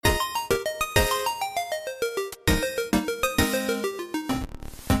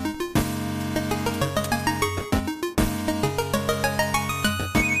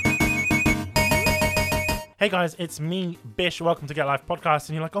Hey guys, it's me, Bish. Welcome to Get Life Podcast.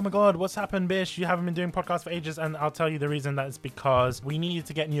 And you're like, oh my god, what's happened, Bish? You haven't been doing podcasts for ages. And I'll tell you the reason. That is because we needed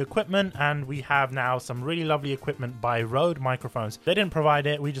to get new equipment, and we have now some really lovely equipment by Rode Microphones. They didn't provide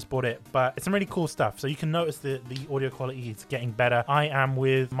it, we just bought it, but it's some really cool stuff. So you can notice the audio quality is getting better. I am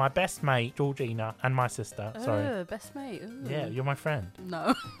with my best mate, Georgina, and my sister. Sorry. Best mate. Ooh. Yeah, you're my friend.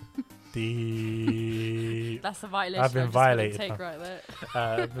 No. That's a violation. I've been violated. Take right there.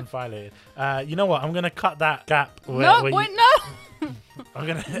 I've been violated. You know what? I'm gonna cut that gap. No. I'm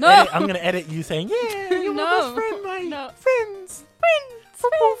gonna edit you saying, "Yeah, you're my best friend, mate. No. Friends,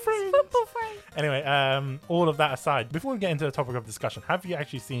 football friends." Anyway, all of that aside, before we get into the topic of discussion, have you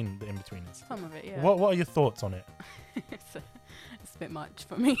actually seen The Inbetweeners? Some of it, yeah. What are your thoughts on it? It's a bit much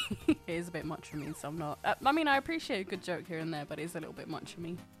for me. It is a bit much for me, so I'm not. I mean, I appreciate a good joke here and there, but it's a little bit much for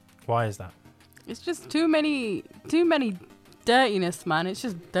me. Why is that? It's just too many dirtiness, man. It's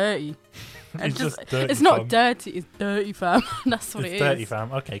just dirty. It's just dirty, it's not fam. dirty, it's dirty, fam. That's what It's it dirty, is.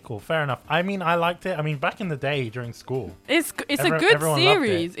 fam. Okay, cool. Fair enough. I mean, I liked it. I mean, back in the day during school, It's a good everyone loved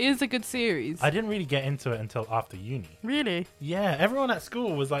series. It is a good series. I didn't really get into it until after uni. Really? Yeah, everyone at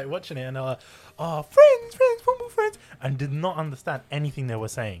school was like watching it and they're like, oh, friends, football friends, and did not understand anything they were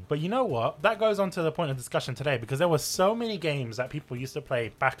saying. But you know what? That goes on to the point of discussion today, because there were so many games that people used to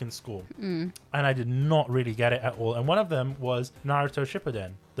play back in school, and I did not really get it at all. And one of them was Naruto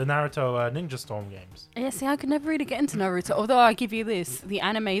Shippuden, the Naruto Ninja Storm games. Yeah, see, I could never really get into Naruto. Although I give you this, the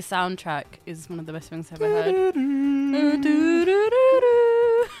anime soundtrack is one of the best things I've ever heard.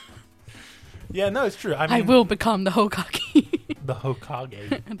 Yeah, no, it's true. I mean, I will become the Hokage. the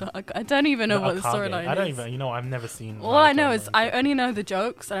Hokage. I don't even know what the Akage. storyline is. I don't even, I've never seen. All I Naruto know is I Naruto. only know the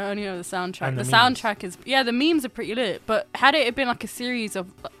jokes and I only know the soundtrack. And The the memes. soundtrack is, yeah, the memes are pretty lit. But had it been like a series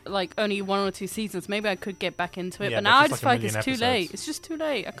of like only 1 or 2 seasons, maybe I could get back into it. Yeah, but but now I just just like feel a like it's million too late. episodes. It's just too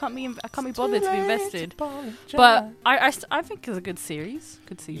late. I can't be bothered Too to be late invested. apologize. But I think it's a good series.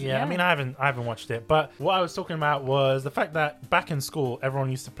 Good season. Yeah, I mean, I haven't watched it, but what I was talking about was the fact that back in school, everyone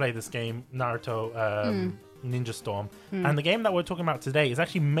used to play this game, Naruto Ninja Storm, and the game that we're talking about today is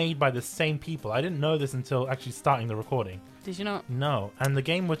actually made by the same people. I didn't know this until actually starting the recording. Did you not? No, and the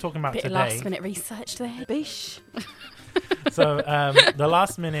game we're talking about Bit of today. last minute research there, bish. So the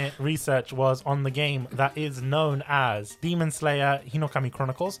last minute research was on the game that is known as Demon Slayer Hinokami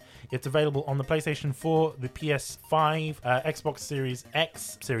Chronicles. It's available on the PlayStation 4, the PS5, Xbox Series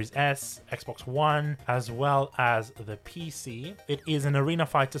X, Series S, Xbox One, as well as the PC. It is an arena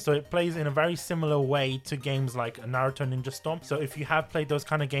fighter, so it plays in a very similar way to games like Naruto Ninja Storm. So if you have played those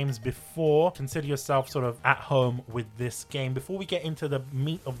kind of games before, consider yourself sort of at home with this game. Before we get into the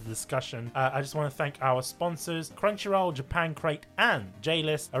meat of the discussion, I just want to thank our sponsors, Crunchyroll, Japan Crate, and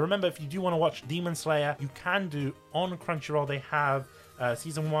J-List. Remember, if you do want to watch Demon Slayer, you can do on Crunchyroll. They have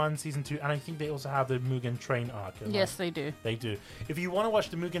Season 1, Season 2, and I think they also have the Mugen Train arc. Yes, they do. They do. If you want to watch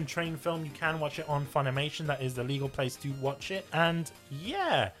the Mugen Train film, you can watch it on Funimation. That is the legal place to watch it. And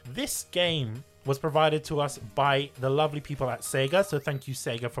yeah, this game was provided to us by the lovely people at Sega. So thank you,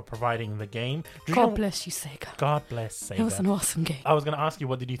 Sega, for providing the game. God bless you, Sega. God bless Sega. It was an awesome game. I was going to ask you,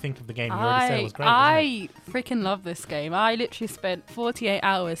 what did you think of the game? You already said it was great. wasn't I freaking love this game. I literally spent 48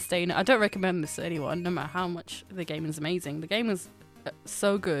 hours staying. I don't recommend this to anyone, no matter how much the game is amazing. The game is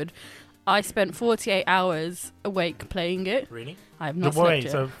so good. I spent 48 hours awake playing it. it? Really? I have not Wait, slept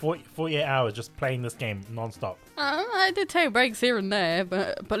yet. so 48 hours just playing this game non-stop. I did take breaks here and there,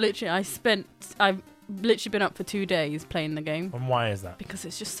 but literally I've literally been up for 2 days playing the game And why is that? because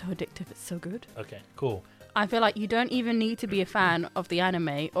it's just so addictive. It's so good. Okay, cool. I feel like you don't even need to be a fan of the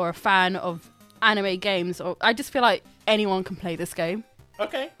anime or a fan of anime games. Or I just feel like anyone can play this game.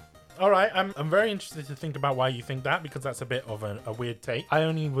 Okay. All right. I'm very interested to think about why you think that, because that's a bit of a weird take. I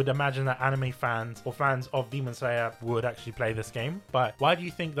only would imagine that anime fans or fans of Demon Slayer would actually play this game. But why do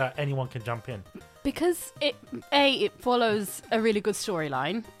you think that anyone can jump in? Because it follows a really good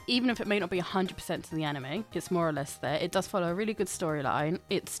storyline, even if it may not be 100% to the anime. It's more or less there. It does follow a really good storyline.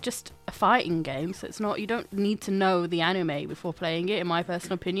 It's just a fighting game, so it's not. You don't need to know the anime before playing it, in my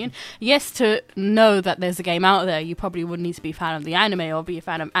personal opinion. Yes, to know that there's a game out there, you probably would need to be a fan of the anime or be a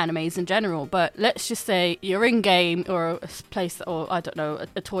fan of animes in general. But let's just say you're in game or a place, or I don't know,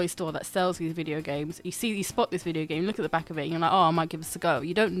 a toy store that sells these video games. You spot this video game, you look at the back of it, and you're like, oh, I might give this a go.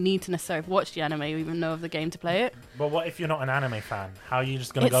 You don't need to necessarily watch the anime or even know of the game to play it. But what if you're not an anime fan? How are you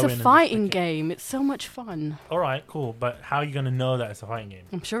just going to go in It's and a fighting just pick it? game. It's so much fun. All right, cool. But how are you going to know that it's a fighting game?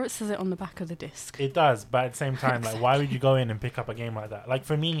 I'm sure it says it on the back of the disc. It does, but at the same time, like, why would you go in and pick up a game like that? Like,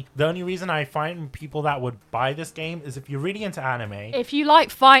 for me, the only reason I find people that would buy this game is if you're really into anime. If you like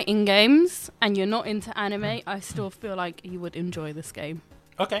fighting games and you're not into anime, I still feel like you would enjoy this game.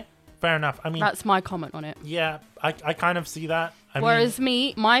 Okay, fair enough. I mean, That's my comment on it. yeah, I kind of see that. Whereas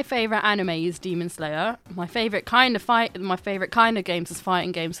my favorite anime is Demon Slayer. My favorite kind of games is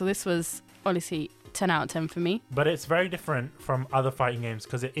fighting games. So this was honestly 10 out of 10 for me. but it's very different from other fighting games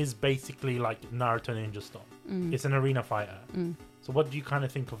because it is basically like Naruto Ninja Storm. It's an arena fighter. So what do you kind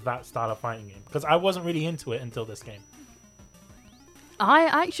of think of that style of fighting game? Because I wasn't really into it until this game.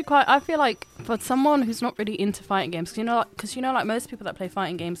 I feel like for someone who's not really into fighting games, because like most people that play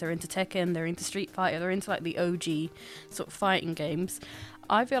fighting games, they're into Tekken, they're into Street Fighter, they're into like the OG sort of fighting games.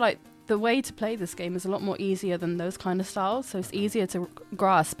 I feel like the way to play this game is a lot more easier than those kind of styles, so it's easier to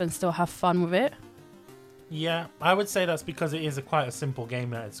grasp and still have fun with it. Yeah, I would say that's because it is quite a simple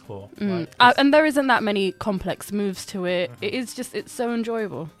game at its core. Right? And there isn't that many complex moves to it. It's so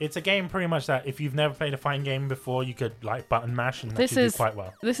enjoyable. It's a game pretty much that if you've never played a fighting game before, you could like button mash and actually do quite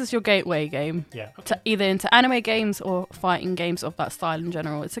well. This is your gateway game. Yeah. Either into anime games or fighting games of that style in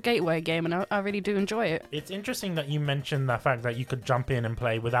general. It's a gateway game and I really do enjoy it. It's interesting that you mentioned the fact that you could jump in and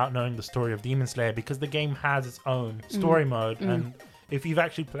play without knowing the story of Demon Slayer because the game has its own story mode and if you've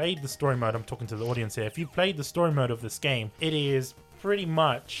actually played the story mode, I'm talking to the audience here, if you've played the story mode of this game, it is pretty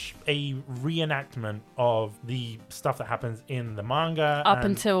much a reenactment of the stuff that happens in the manga up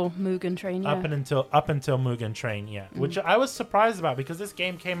until Mugen Train, yeah. Up until Mugen Train, yeah. Which I was surprised about because this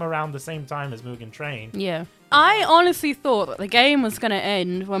game came around the same time as Mugen Train. Yeah. I honestly thought that the game was going to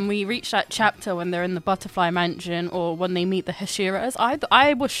end when we reached that chapter when they're in the Butterfly Mansion or when they meet the Hashiras.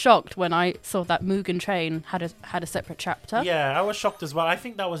 I was shocked when I saw that Mugen Train had a separate chapter. Yeah, I was shocked as well. I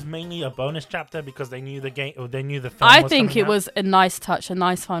think that was mainly a bonus chapter because they knew the game, or they knew the film. I think it was a nice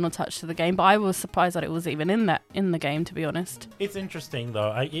final touch to the game, but I was surprised that it was even in the game, to be honest. It's interesting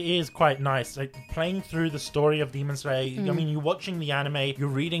though. It is quite nice. Like playing through the story of Demon Slayer. I mean, you're watching the anime, you're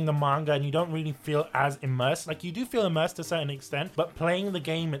reading the manga, and you don't really feel as immersed. Like you do feel immersed to a certain extent, but playing the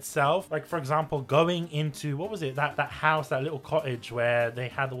game itself, like for example, going into what was it? That house, that little cottage where they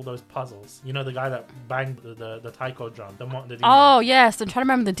had all those puzzles. You know, the guy that banged the taiko drum. The demon. Oh yes, I'm trying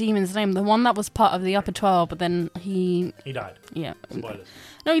to remember the demon's name. The one that was part of the Upper 12, but then he died. Yeah. Spoilers.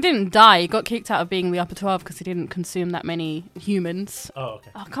 No, he didn't die. He got kicked out of being the Upper 12 because he didn't consume that many humans. Oh, okay.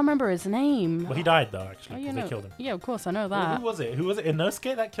 I can't remember his name. Well, he died though, actually. They killed him. Yeah, of course, I know that. Well, who was it?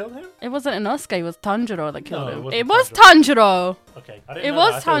 Inosuke that killed him? It wasn't Inosuke, it was Tanjiro that killed him. It was Tanjiro! Okay. It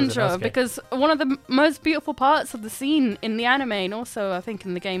was Tanjiro because one of the most beautiful parts of the scene in the anime and also I think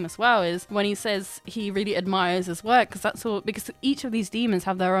in the game as well is when he says he really admires his work because each of these demons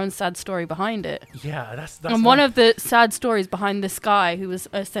have their own sad story behind it. Yeah, that's and one of the sad stories behind this guy who was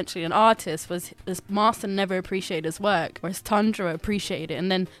essentially an artist was his master never appreciated his work, whereas Tanjiro appreciated it, and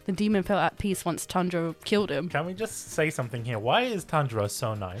then the demon felt at peace once Tanjiro killed him. Can we just say something here? Why is Tanjiro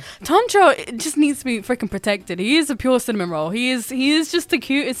so nice? Tanjiro just needs to be freaking protected. He is a pure cinnamon roll. He is just the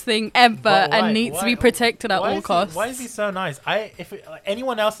cutest thing ever and needs to be protected at all costs. Why is he so nice?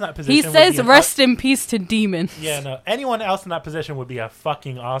 Anyone else in that position, he says rest in peace to demons. Yeah, no. Anyone else in that position would be a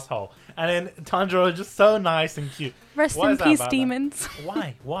fucking asshole. And then Tanjiro is just so nice and cute. Rest in peace, demons.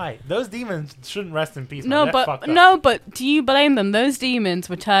 Why? Those demons shouldn't rest in peace. No, but do you blame them? Those demons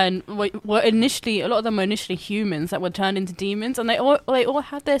were initially, a lot of them were initially humans that were turned into demons, and they all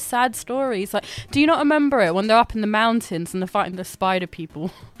had their sad stories. Like, do you not remember it when they're up in the mountains and they're fighting the spider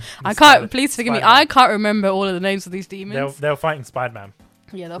people? Please forgive me. I can't remember all of the names of these demons. They were fighting Spider-Man.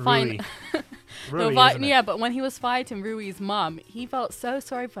 Yeah, they're fighting. Rui, yeah, but when he was fighting Rui's mum, he felt so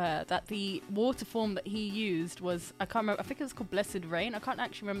sorry for her that the water form that he used was, I can't remember, I think it was called Blessed Rain. I can't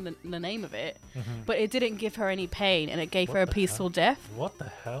actually remember the name of it, but it didn't give her any pain and it gave her a peaceful death. What the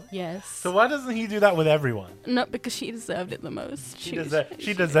hell? Yes. So why doesn't he do that with everyone? No, because she deserved it the most. She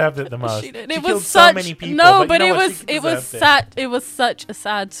deserved it the most. She did. It was so many people. No, but it was sad. It was such a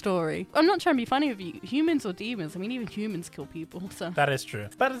sad story. I'm not trying to be funny with you, humans or demons. I mean, even humans kill people. So that is true.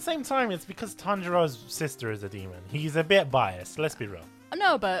 But at the same time, it's because Tanjiro's sister is a demon. He's a bit biased. Let's be real.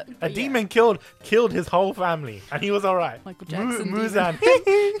 No, but a demon killed his whole family, and he was all right. Michael Jackson. Muzan.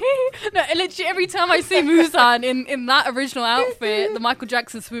 No, literally every time I see Muzan in that original outfit, the Michael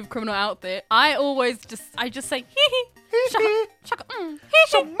Jackson Smooth Criminal outfit, I just say shaka.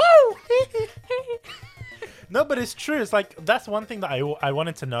 No, but it's true. It's like, that's one thing that I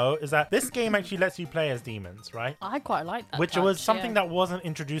wanted to know is that this game actually lets you play as demons, right? I quite like that. Which was something that wasn't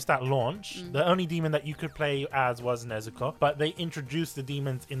introduced at launch. The only demon that you could play as was Nezuko, but they introduced the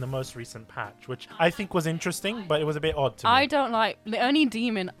demons in the most recent patch, which I think was interesting, but it was a bit odd to me. I don't like, the only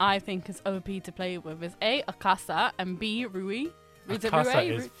demon I think is OP to play with is A, Akasa, and B, Rui. Is it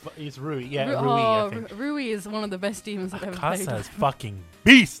Rui? It's Rui. Yeah, Rui, I think. Rui is one of the best demons I've ever played. Akasa is fucking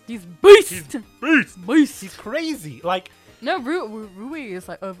beast. He's beast. He's beast. He's crazy. Like, No, Rui is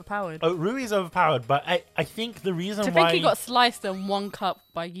like overpowered. Oh, Rui's overpowered, but I think the reason To why think he got sliced in one cup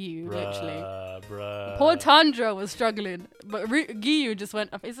by Giyu, literally. Bruh. Poor Tundra was struggling, but Giyu just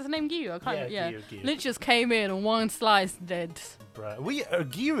went up. Is his name Giyu? I can't. Yeah, Giyu. literally just came in and one slice dead. Bruh.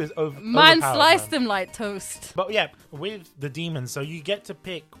 Giyu is overpowered. Man sliced him like toast. But yeah, with the demons, so you get to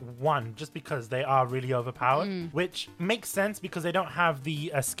pick one just because they are really overpowered, which makes sense because they don't have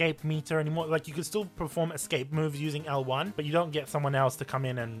the escape meter anymore. Like you can still perform escape moves using L1, but you don't get someone else to come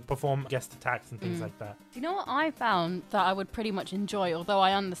in and perform guest attacks and things like that. You know what I found that I would pretty much enjoy, although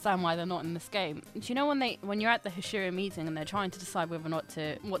I understand why they're not in this game. Do you know when you're at the Hashira meeting and they're trying to decide whether or not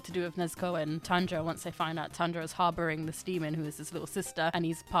what to do with Nezuko and Tundra once they find out Tundra is harboring this demon who is his little sister and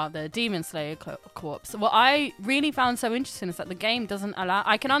he's part of the Demon Slayer corps. What I really found so interesting is that the game doesn't allow.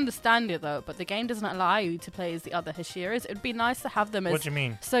 I can understand it though, but the game doesn't allow you to play as the other Hashiras. It'd be nice to have them as. What do you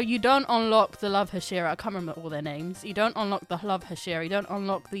mean? So you don't unlock the Love Hashira. I can't remember all their names. You don't unlock the Love Hashira. You don't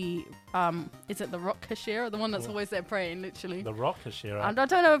unlock the is it the Rock Hashira, the one that's always there praying, literally? The Rock Hashira. And I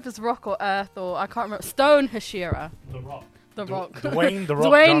don't know if it's Rock or Earth or I can't remember. Stone Hashira. The Rock. The Rock. Dwayne the Rock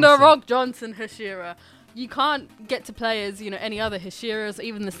Dwayne Johnson. the Rock Johnson Hashira. You can't get to play as, any other Hashiras,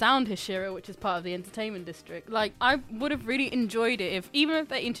 even the Sound Hashira, which is part of the entertainment district. Like, I would have really enjoyed it even if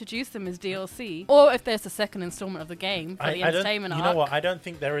they introduced them as DLC, or if there's a second installment of the game for the entertainment arc. You know what? I don't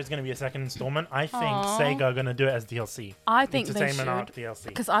think there is going to be a second installment. I think Sega are going to do it as DLC. I think they entertainment arc should, DLC.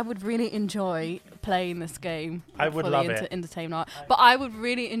 because I would really enjoy playing this game. I would for love the it. entertainment arc. But I would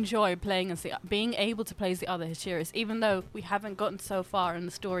really enjoy playing as being able to play as the other Hashiras, even though we haven't gotten so far in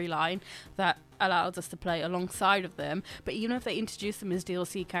the storyline that allows us to play alongside of them. But even if they introduce them as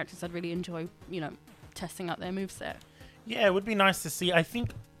DLC characters, I'd really enjoy, testing out their moveset. Yeah, it would be nice to see. I think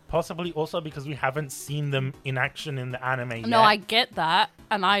possibly also because we haven't seen them in action in the anime yet. No, I get that,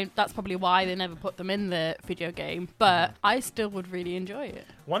 and that's probably why they never put them in the video game, but I still would really enjoy it.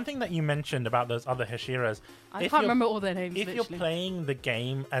 One thing that you mentioned about those other Hashiras, I can't remember all their names. If literally. you're playing the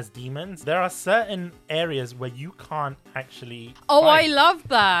game as demons, there are certain areas where you can't actually I fight. love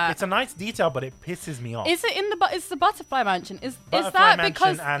that. It's a nice detail, but it pisses me off. Is it in it's the Butterfly Mansion? Is Butterfly that Mansion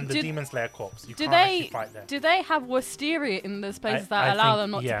because and the Demon Slayer Corps? You do can't they actually fight there. do they have Wisteria in those places I that allow think,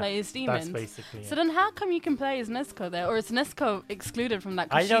 them not to play as demons? That's basically So it. then how come you can play as Nezuko there, or is Nezuko excluded from that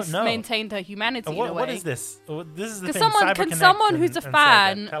I because don't she's know. maintained her humanity in a way? What is this? This is the thing. Can someone who's a and Sega,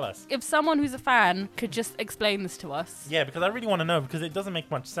 fan, tell us. if someone who's a fan could just explain this to us? Yeah, because I really want to know, because it doesn't make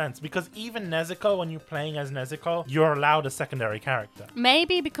much sense. Because even Nezuko, when you're playing as Nezuko, you're allowed a secondary character.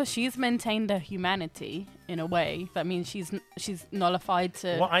 Maybe because she's maintained her humanity in a way. That means she's nullified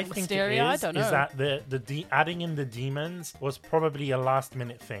to What I think Wisteria. I don't know. is that the adding in the demons was probably a last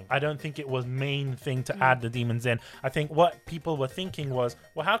minute thing. I don't think it was main thing to add the demons in. I think what people were thinking was,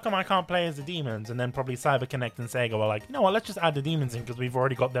 well, how come I can't play as the demons? And then probably CyberConnect and Sega were like, you know what, let's just add the demons in because we've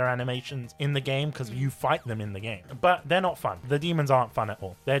already got their animations in the game because you fight them in the game. But they're not fun. The demons aren't fun at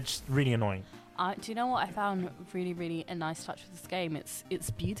all. They're just really annoying. Do you know what I found really, really a nice touch with this game?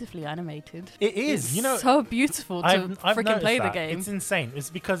 It's beautifully animated. It is, It's so beautiful to I've freaking noticed play the that. game. It's insane. It's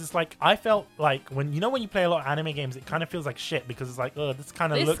because it's like, I felt like when you play a lot of anime games, it kind of feels like shit because it's like, oh, this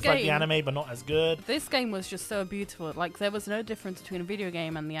kind of looks like the anime but not as good. This game was just so beautiful. Like there was no difference between a video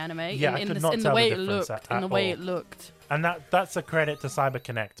game and the anime. Yeah, in I could not the tell way the it difference looked. at In the way all. it looked. And that's a credit to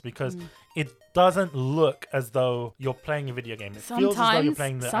CyberConnect because it doesn't look as though you're playing a video game. It feels as though you're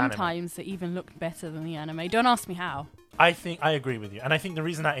playing the anime. Sometimes they even look better than the anime. Don't ask me how. I agree with you. And I think the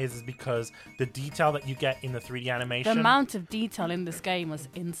reason that is because the detail that you get in the 3D animation. The amount of detail in this game was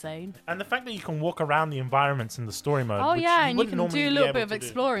insane. And the fact that you can walk around the environments in the story mode. Oh which yeah, you and you wouldn't can normally do a be little able bit of to do.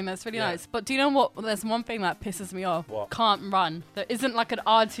 exploring. That's really Yeah. nice. But do you know what? There's one thing that pisses me off. What? Can't run. There isn't like an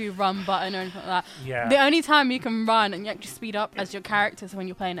R2 run button or anything like that. Yeah. The only time you can run and you actually speed up as your character is when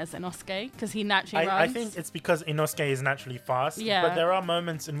you're playing as Inosuke, because he naturally I runs. think it's because Inosuke is naturally fast. Yeah. But there are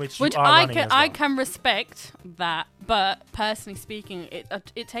moments in which Which you are I running can as well. I can respect that, but personally speaking,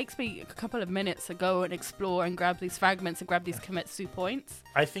 it takes me a couple of minutes to go and explore and grab these fragments and grab these Kimetsu points.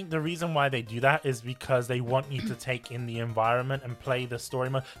 I think the reason why they do that is because they want you to take in the environment and play the story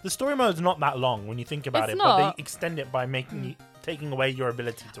mode. The story mode is not that long when you think about It's it, not. but they extend it by taking away your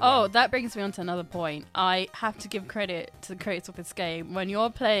ability to Oh, run. that brings me on to another point. I have to give credit to the creators of this game. When you're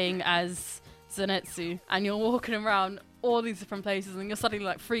playing as Zenitsu and you're walking around all these different places and you're suddenly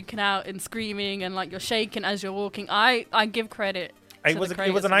like freaking out and screaming and like you're shaking as you're walking, I give credit It was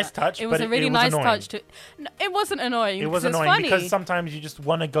a nice touch. It was but a really it was nice annoying. touch to. No, it wasn't annoying. It was it's annoying funny. because sometimes you just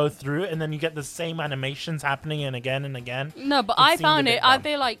want to go through it and then you get the same animations happening and again and again. No, but It I seemed found a it. bit I dumb.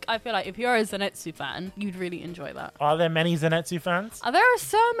 feel like if you're a Zenitsu fan, you'd really enjoy that. Are there many Zenitsu fans? There are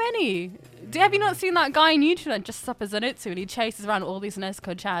so many. Have you not seen that guy on YouTube that dresses up as Zenitsu and he chases around all these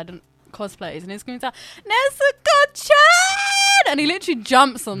Nezuko Chad and cosplayers and he's going to Nezuko Chad and he literally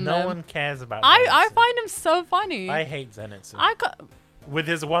jumps on them. No one cares about I Zenitsu. find him so funny. I hate Zenitsu. I got With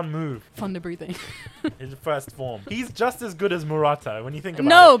his one move, thunder breathing. his first form. He's just as good as Murata when you think about it.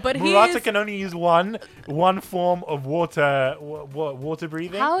 No, but he Murata is- can only use one form of water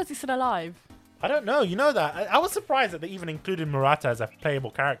breathing. How is he still alive? I don't know. You know that. I was surprised that they even included Murata as a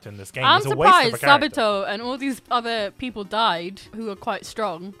playable character in this game. I'm It's a waste of a surprised character. Sabato and all these other people died who are quite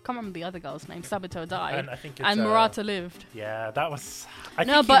strong. Can't remember the other girl's name. Sabato died. And I think it's, And Murata lived. Yeah, that was. I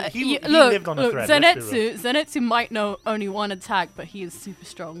No, think but he look, lived on a look, thread. let's be real. Zenitsu might know only one attack, but he is super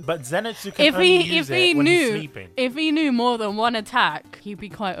strong. But Zenitsu can If only he use if he it when he's knew sleeping. if he knew more than one attack, he'd be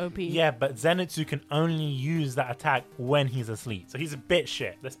quite OP. Yeah, but Zenitsu can only use that attack when he's asleep. So he's a bit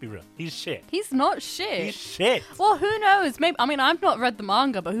shit. Let's be real. He's shit. He's not shit. He's shit. Well, who knows? Maybe I've not read the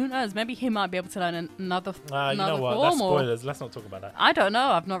manga, but who knows? Maybe he might be able to learn another You know another what? That's form. Or spoilers. Let's not talk about that. I don't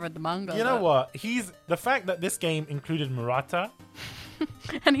know. I've not read the manga. You know but- what? He's the fact that this game included Murata.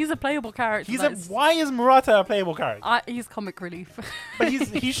 And he's a playable character. Why is Murata a playable character? He's comic relief. But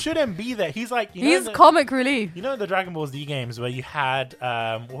he shouldn't be there. He's like He's comic relief. you know the Dragon Ball Z games where you had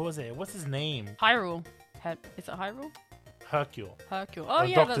what was it? What's his name? Hyrule. Is it Hyrule? Hercule. Hercule. Oh Or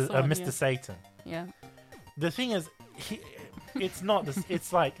yeah, Dr. that's the one. Mr. Satan. Yeah. The thing is, it's not this.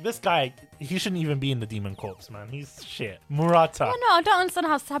 It's like this guy. He shouldn't even be in the Demon Corps, man. He's shit. Murata. Oh no, I don't understand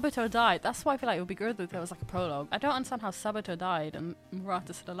how Sabato died. That's why I feel like it would be good if there was like a prologue. I don't understand how Sabato died and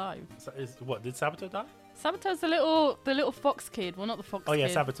Murata's still alive. What did Sabato die? Sabato's the little fox kid. Well, not the fox Oh, yeah,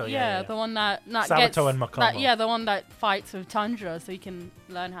 kid. Sabato, yeah. the one that Sabato gets, and Makomo. Yeah, the one that fights with Tundra so he can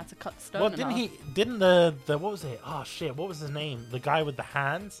learn how to cut stone. Well, and all. didn't the what was it? Oh shit, what was his name? The guy with the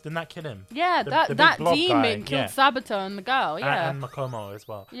hands? Didn't that kill him? Yeah, the that big that blob demon guy, killed yeah. Sabato and the girl. Yeah. And Makomo as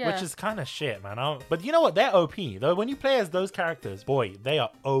well. Yeah. Which is kind of shit, man. But you know what? They're OP. Though when you play as those characters, boy, they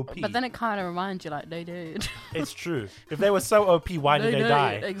are OP. But then it kind of reminds you like they did. It's true. If they were so OP, why did they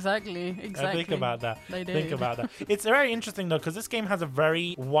die? Exactly. Think about that. They did. Think about that. It's very interesting though, because this game has a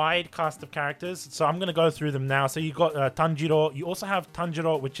very wide cast of characters. So I'm gonna go through them now. So you got Tanjiro. You also have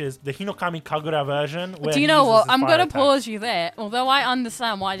Tanjiro, which is the Hinokami Kagura version. Where Do you he know uses what? his I'm fire gonna attacks. pause you there. Although I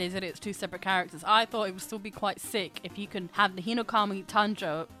understand why they did it's two separate characters, I thought it would still be quite sick if you can have the Hinokami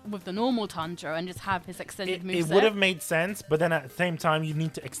Tanjiro with the normal Tanjiro and just have his extended It moveset. would have made sense, but then at the same time, you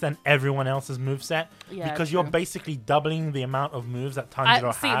need to extend everyone else's moveset Yeah, because you're true. basically doubling the amount of moves that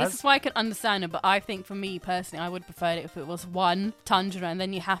Tanjiro See, has. this is why I can understand it, but I think for me personally, I would prefer it if it was one Tanjiro and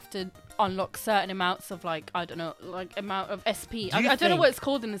then you have to unlock certain amounts of like, I don't know, like amount of SP. I don't know what it's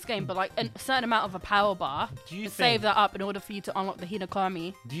called in this game, but like a certain amount of a power bar. Do you Save think? that up in order for you to unlock the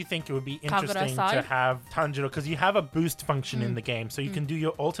Hinokami. Do you think it would be Kagura interesting to side? have Tanjiro because you have a boost function in the game, so you can do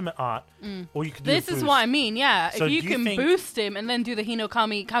your ultimate art, or you can do This a is boost. what I mean, yeah. So if you do you can think- boost him and then do the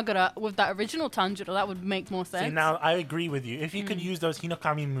Hinokami Kagura with that original Tanjiro, that would make more sense. See, now I agree with you. If you could use those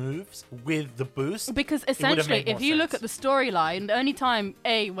Hinokami moves with the boost, Because would have essentially, made more if you look at sense. the storyline, the only time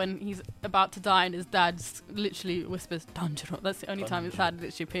when he's about to die and his dad literally whispers Tanjiro, that's the only time his dad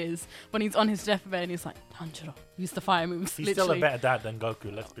literally appears. When he's on his deathbed and he's like, Tanjiro, use the fire moves. he's literally. still a better dad than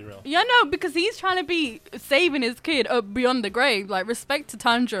Goku. Let's be real. Yeah, no, because he's trying to be saving his kid beyond the grave. Like, respect to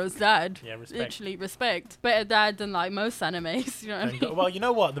Tanjiro's dad. Yeah, respect. Literally, respect. Better dad than, like, most animes, you know what I mean? Well, you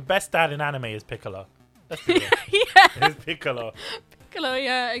know what? The best dad in anime is Piccolo. Let's be real. Yeah, It's Piccolo. Piccolo,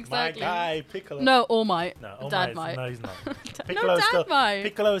 yeah, exactly. My guy, Piccolo. No, All Might. No, Dad might. No, he's not. No, Piccolo is Dad still, might.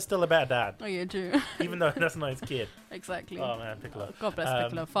 Piccolo is still a better dad, Oh, yeah, true. even though that's not his kid. Exactly. Oh man, Piccolo. God bless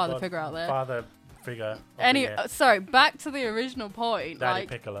Piccolo. Father figure out there. Father figure. of the Any, year. sorry, back to the original point. Daddy like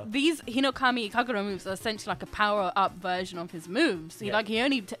Piccolo. these Hinokami Kagura moves are essentially like a power up version of his moves. He Yeah. he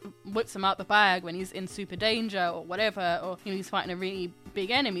only whips them out the bag when he's in super danger or whatever, or he's fighting a really big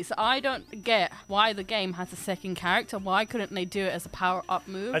enemy. So I don't get why the game has a second character. Why couldn't they do it as a power up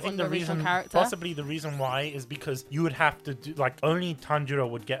move I on think the the original reason, character? possibly the reason why, is because you would have to do, like, only Tanjiro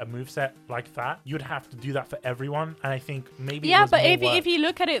would get a moveset like that. You'd have to do that for everyone, and I think maybe it Yeah, was but more if work. you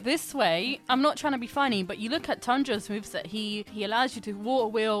look at it this way, I'm not trying to be funny, but you look at Tanjiro's moveset, he allows you to water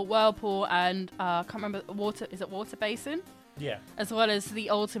wheel, whirlpool, and I can't remember water. Is it water basin? Yeah. as well as the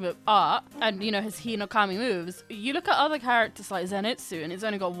ultimate art and, his Hinokami moves. You look at other characters like Zenitsu and he's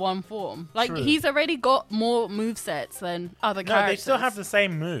only got one form. Like, True. he's already got more movesets than other No, characters. they still have the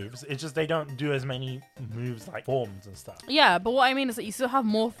same moves. It's just they don't do as many moves like forms and stuff. Yeah, but what I mean is that you still have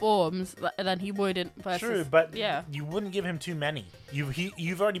more forms than he would in versus... True, but yeah. you wouldn't give him too many.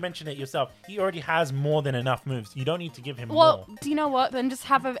 You've already mentioned it yourself. He already has more than enough moves. You don't need to give him Well, more. do you know what? Then just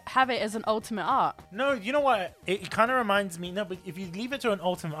have it as an ultimate art. No, you know what? It kind of reminds me. No, but if you leave it to an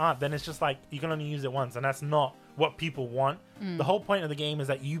ultimate art, then it's just like you can only use it once, and that's not what people want. The whole point of the game is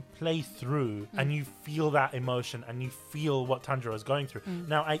that you play through and you feel that emotion and you feel what Tanjiro is going through.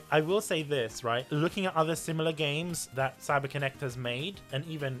 Now, I will say this, right? Looking at other similar games that CyberConnect has made, and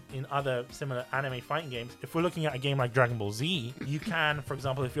even in other similar anime fighting games, if we're looking at a game like Dragon Ball Z, you can, for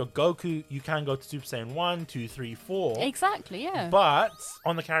example, if you're Goku, you can go to Super Saiyan 1, 2, 3, 4. Exactly, yeah. But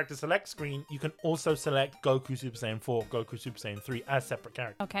on the character select screen, you can also select Goku Super Saiyan 4, Goku Super Saiyan 3 as separate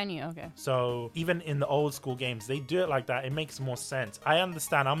characters. Oh, can you? Okay. So even in the old school games, they do it like that. It makes more sense. I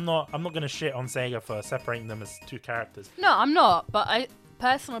understand. I'm not gonna shit on Sega for separating them as two characters. No, I'm not. But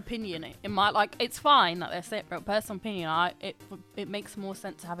personal opinion, it's fine that they're separate. Personal opinion, it makes more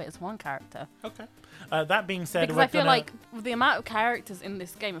sense to have it as one character. Okay. That being said, Because I feel like with the amount of characters in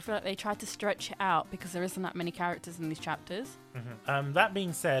this game, I feel like they tried to stretch it out because there isn't that many characters in these chapters. That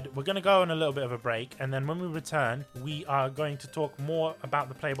being said, we're going to go on a little bit of a break, and then when we return, we are going to talk more about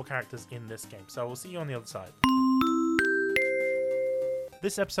the playable characters in this game. So we'll see you on the other side.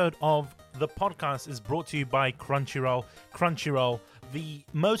 This episode of the podcast is brought to you by Crunchyroll. Crunchyroll, the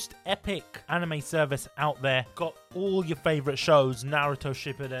most epic anime service out there. Got all your favorite shows, Naruto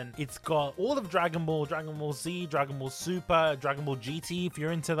Shippuden. It's got all of Dragon Ball, Dragon Ball Z, Dragon Ball Super, Dragon Ball GT, if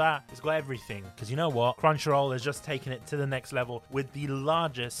you're into that. It's got everything. Because you know what? Crunchyroll has just taken it to the next level with the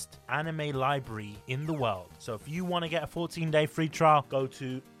largest anime library in the world. So if you want to get a 14-day free trial, go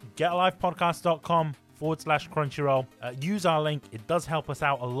to getalivepodcast.com/Crunchyroll. Use our link. It does help us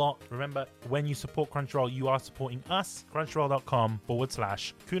out a lot. Remember, when you support Crunchyroll, you are supporting us.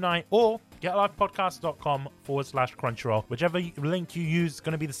 Crunchyroll.com/Kunai or getalivepodcast.com/Crunchyroll. Whichever link you use is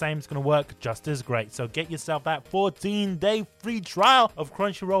going to be the same. It's going to work just as great. So get yourself that 14-day free trial of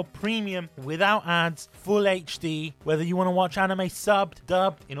Crunchyroll Premium without ads, full HD, whether you want to watch anime subbed,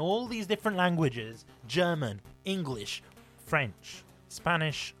 dubbed in all these different languages, German, English, French,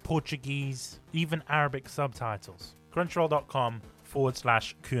 Spanish, Portuguese, even Arabic subtitles.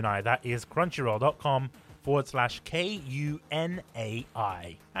 Crunchyroll.com/Kunai. That is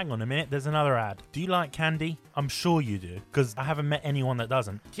Crunchyroll.com/KUNAI. Hang on a minute, there's another ad. Do you like candy? I'm sure you do, because I haven't met anyone that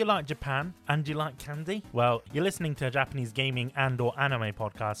doesn't. Do you like Japan? And do you like candy? Well, you're listening to a Japanese gaming and or anime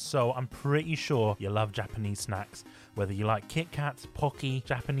podcast, so I'm pretty sure you love Japanese snacks. Whether you like Kit Kats, Pocky,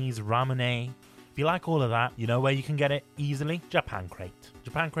 Japanese ramen. If you like all of that, you know where you can get it easily? Japan Crate.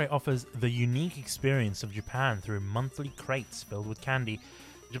 Japan Crate offers the unique experience of Japan through monthly crates filled with candy.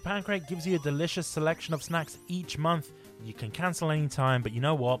 Japan Crate gives you a delicious selection of snacks each month. You can cancel anytime, but you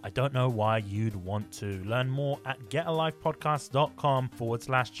know what? I don't know why you'd want to. Learn more at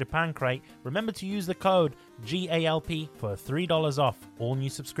getalivepodcast.com/Japan Crate. Remember to use the code GALP for $3 off all new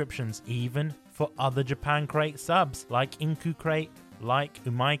subscriptions, even for other Japan Crate subs like Inku Crate, like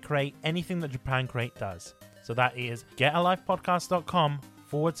Umai Crate, anything that Japan Crate does. So that is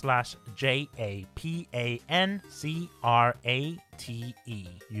getalivepodcast.com/JAPANCRATE.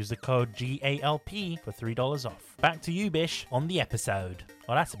 Use the code GALP for $3 off. Back to you, Bish, on the episode.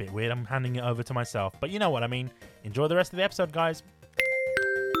 Well, that's a bit weird. I'm handing it over to myself. But you know what I mean. Enjoy the rest of the episode, guys.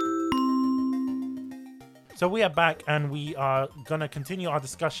 So we are back, and we are going to continue our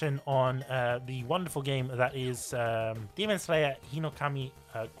discussion on the wonderful game that is Demon Slayer Hinokami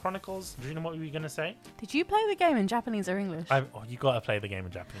Chronicles. Do you know what we were going to say? Did you play the game in Japanese or English? You got to play the game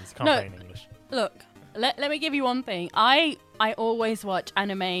in Japanese. You can't No. play in English. Look, let me give you one thing. I always watch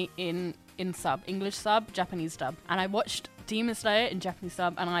anime in sub, English sub, Japanese dub. And I watched Demon Slayer in Japanese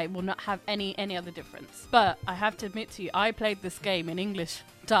sub, and I will not have any other difference. But I have to admit to you, I played this game in English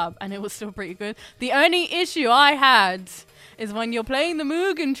dub, and it was still pretty good. The only issue I had is when you're playing the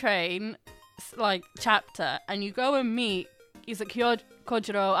Mugen Train, like, chapter, and you go and meet, is it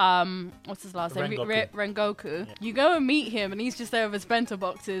Kojiro, what's his last name? Rengoku. Yeah. You go and meet him, and he's just there with his bento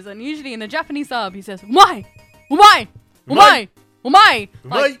boxes, and usually in the Japanese sub, he says, Umai! Umai! Umai! Umai!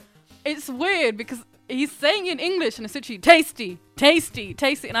 Like, it's weird because he's saying in English and it's literally tasty,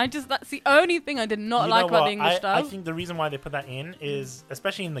 tasty. And that's the only thing I did not like about the English dub. I think the reason why they put that in is,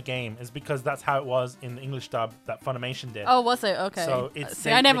 especially in the game, is because that's how it was in the English dub that Funimation did. Oh, was it? Okay. So it's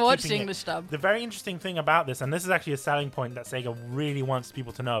See, I never watched the English dub. The very interesting thing about this, and this is actually a selling point that Sega really wants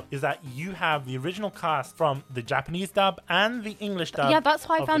people to know, is that you have the original cast from the Japanese dub and the English dub. Yeah, that's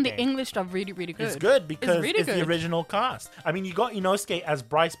why I found the game. English dub really, really good. It's good because really it's the good. original cast. I mean, you got Inosuke as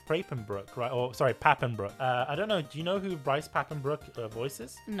Bryce Papenbrook, right? Or sorry, Papenbrook. I don't know. Do you know who Bryce Papenbrook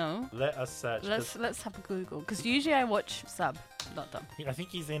voices? No. Let us search. Let's have a Google, because usually I watch sub, not dub. I think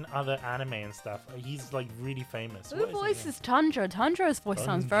he's in other anime and stuff. He's like really famous. Who What is his voices Tundra? Tundra's voice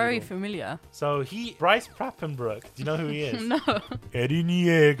sounds very Tanjiro. familiar. So Bryce Papenbrook. Do you know who he is? No. Eren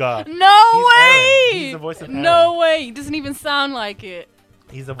Yeager. No He's way! Eren. He's the voice of No way! He doesn't even sound like it.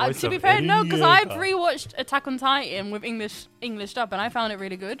 He's the voice To of be fair, no, Eren because I've Yeager. rewatched Attack on Titan with English dub, and I found it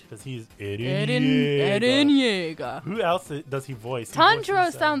really good. Because he's Eren Yeager. Eren Yeager. Who else does he voice? He Tundro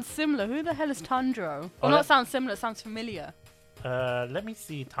voices, sounds similar. Who the hell is Tundro? Oh, Well, not that- sounds similar. It sounds familiar. let me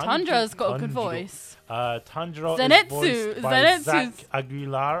see. Tundra's got a good voice. Tundro Zenitsu. is voiced by Zenitsu's- Zach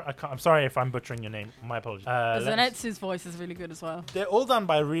Aguilar. I'm sorry if I'm butchering your name. My apologies. Zenitsu's voice is really good as well. They're all done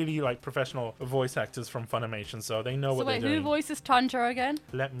by really like professional voice actors from Funimation, so they know So what wait, they're who doing. voices Tundra again?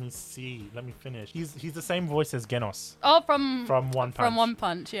 Let me see. Let me finish. He's the same voice as Genos Oh, from from One Punch. From One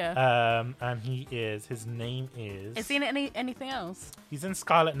Punch, yeah. And his name is. Is he in anything else? He's in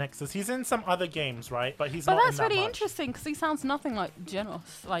Scarlet Nexus. He's in some other games, right? But he's But not that's in that really much. interesting, because he sounds nothing like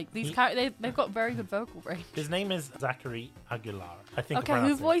Genos. Like these He- characters, they've got very good vocal range. His name is Zachary Aguilar. I think. Okay, I'm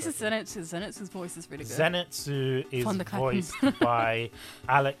who pronouncing it voices correctly. Zenitsu? Zenitsu's voice is really good. Zenitsu is Von der Klappen. voiced by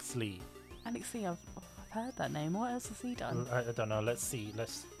Alex Lee. Alex Lee, I've heard that name. What else has he done? I don't know. Let's see.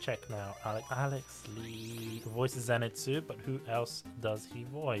 Let's check now. Alex Lee voices Zenitsu, but who else does he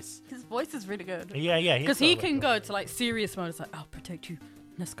voice? His voice is really good. Yeah. Because he can go to like serious mode. It's like, I'll protect you.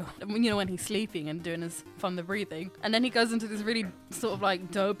 Let's go. You know, when he's sleeping and doing his from the breathing. And then he goes into this really sort of like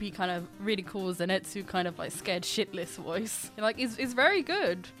dopey kind of really cool Zenitsu kind of like scared shitless voice. Like, it's very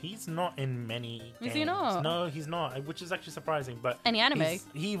good. He's not in many games. Is he not? No, he's not, which is actually surprising. But Any anime?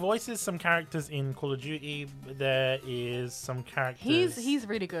 he voices some characters in Call of Duty. There is some characters. He's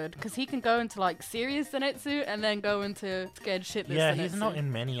really good because he can go into like serious Zenitsu and then go into scared shitless Yeah, Zenitsu. he's not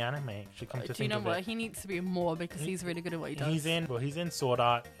in many anime. Actually, come to Do you think know of what? it. He needs to be more because he's really good at what he does. He's in Sword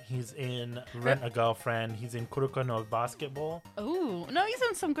Art. He's in Rent a Girlfriend. He's in Kuroko no Basketball. Oh no, he's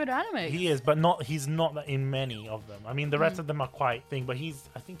in some good anime. He is, but he's not in many of them. I mean, the rest of them are quite thing, but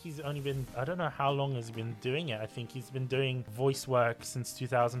I think he's only been, I don't know how long has he been doing it. I think he's been doing voice work since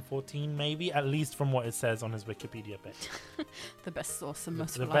 2014, maybe, at least from what it says on his Wikipedia page. The best source and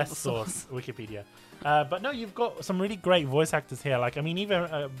most The reliable best source, Wikipedia. But no, you've got some really great voice actors here. Like, I mean, even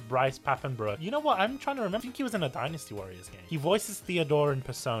Bryce Papenbrook. You know what? I'm trying to remember. I think he was in a Dynasty Warriors game. He voices Theodore in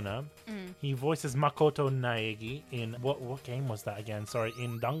Persona. He voices Makoto Naegi in what game was that again? Sorry,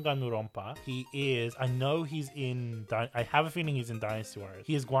 in Danganronpa. I know he's in. I have a feeling he's in Dynasty Warriors.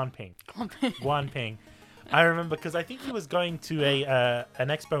 He is Guan Ping. Guan Ping. I remember because I think he was going to an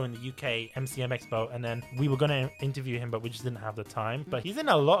expo in the UK, MCM Expo, and then we were going to interview him, but we just didn't have the time. But he's in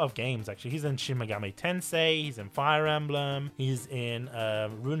a lot of games, actually. He's in Shin Megami Tensei, he's in Fire Emblem, he's in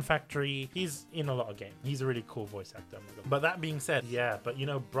Rune Factory, he's in a lot of games. He's a really cool voice actor. But that being said, yeah, but you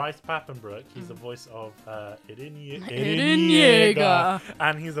know, Bryce Papenbrook, he's the voice of Eren Yeager,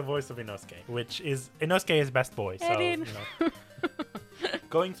 and he's the voice of Inosuke, which is Inosuke is best boy. So, you know.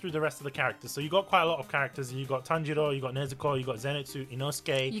 Going through the rest of the characters. So you got quite a lot of characters. You got Tanjiro, you got Nezuko, you got Zenitsu,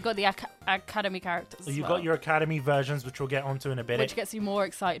 Inosuke. You got the academy characters. You got your academy versions, which we'll get onto in a bit. Which gets you more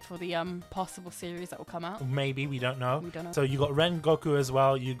excited for the possible series that will come out. Maybe, we don't know. We don't know. So you got Rengoku as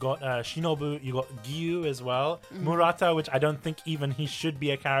well. You got Shinobu. You got Gyu as well. Murata, which I don't think even he should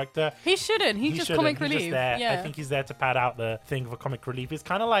be a character. He shouldn't. He's just shouldn't. comic He's relief. just there. Yeah. I think he's there to pad out the thing for comic relief. He's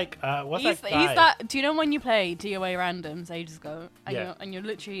kind of like what's He's that guy? that. Do you know when you play DOA randoms ages ago, and Yeah. you're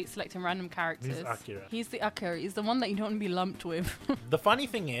literally selecting random characters? He's Akira. He's the Akira. He's the one that you don't want to be lumped with. The funny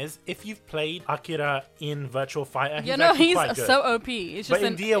thing is, if you've played Akira in Virtual Fighter, You know, he's quite good. so OP. It's just But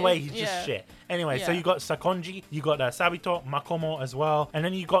in DOA, he's just yeah. shit. Anyway, so Yeah. you got Sakonji, you got Sabito, Makomo as well, and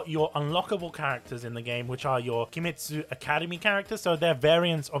then you got your unlockable characters in the game, which are your Kimetsu Academy characters. So they're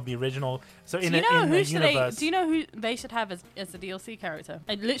variants of the original. So in, Do you know in who the should universe, do you know who they should have as a DLC character?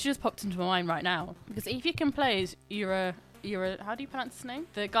 It literally just popped into my mind right now. Because if you can play as how do you pronounce his name?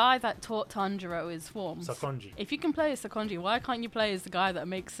 The guy that taught Tanjiro his forms. Sakonji. If you can play as Sakonji, why can't you play as the guy that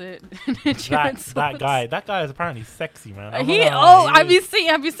makes it? That guy is apparently sexy, man. I'm He not gonna lie. have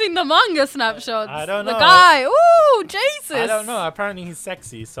you seen the manga snapshots? I don't know. The guy, ooh, Jesus. I don't know. Apparently he's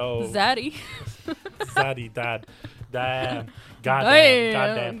sexy. So Zaddy. Zaddy dad. Damn.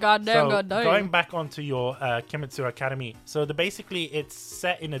 Goddamn. So going back onto your Kimetsu Academy, so basically it's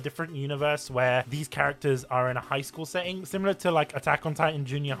set in a different universe where these characters are in a high school setting, similar to like Attack on Titan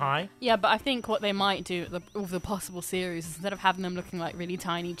Junior High. Yeah, but I think what they might do with the possible series, instead of having them looking like really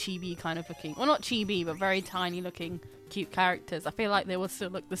tiny chibi kind of looking, well, not chibi, but very tiny looking cute characters, I feel like they will still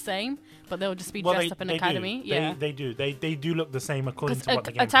look the same, but they'll just be dressed up in academy. Yeah, they do look the same according to what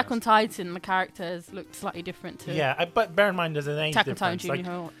the game Attack has. on Titan, the characters look slightly different too. Yeah, but bear in mind there's an age Attack on difference.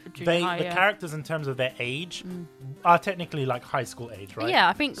 Titan Like, High, the characters in terms of their age are technically like high school age, right? Yeah,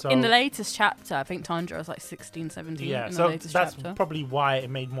 I think So- in the latest chapter, I think Tanjiro was like 16, 17 Yeah, in so the latest that's chapter. probably why it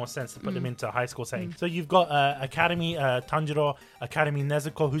made more sense to put them into a high school setting. So you've got Academy Tanjiro, Academy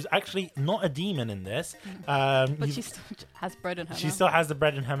Nezuko, who's actually not a demon in this. But she still has bread in her She mouth. still has the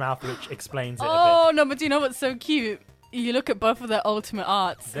bread in her mouth, which explains it a bit. Oh, no, but do you know what's so cute? You look at both of their ultimate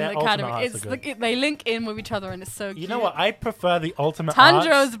arts Their in the ultimate academy. arts It's are like, they link in with each other, and it's so cute. You know what? I prefer the ultimate Tanjiro's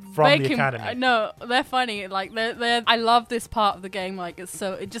arts from the baking. academy. No, they're funny. Like they're. I love this part of the game. Like it's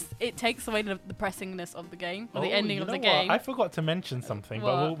so. It takes away the pressingness of the game or the ending you of the know game. what? I forgot to mention something,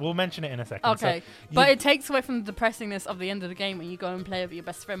 but What? we'll mention it in a second. Okay, So but you- it takes away from the depressingness of the end of the game when you go and play with your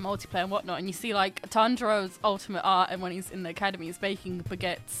best friend multiplayer and whatnot, and you see like Tanjiro's ultimate art, and when he's in the academy, he's baking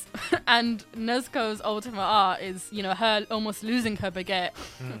baguettes, and Nezuko's ultimate art is her almost losing her baguette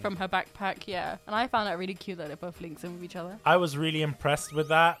from her backpack. Yeah, and I found that really cute that it both links in with each other. I was really impressed with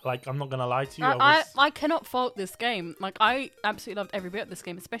that. Like, I'm not gonna lie to you. I cannot fault this game. Like I absolutely loved every bit of this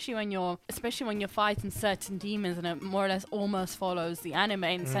game, especially when you're fighting certain demons, and it more or less almost follows the anime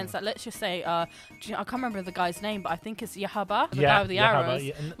in the sense that, let's just say, I can't remember the guy's name, but I think it's Yahaba, the guy with the arrows.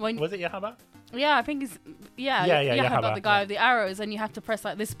 Yeah. When- Was it Yahaba? Yeah, I think it's Yahaba, the guy yeah. with the arrows, and you have to press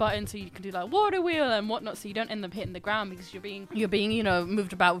like this button so you can do like water wheel and whatnot, so you don't end up hitting the ground because you're being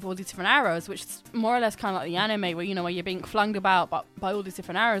moved about with all these different arrows, which is more or less kind of like the anime where where you're being flung about by all these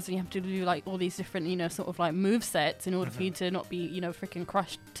different arrows, and you have to do like all these different sort of like move sets in order for you to not be freaking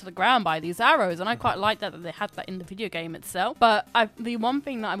crushed to the ground by these arrows. And I quite like that they had that in the video game itself. But the one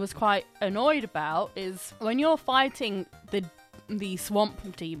thing that I was quite annoyed about is when you're fighting the swamp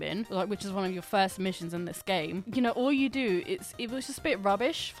demon, which is one of your first missions in this game, all you do it was just a bit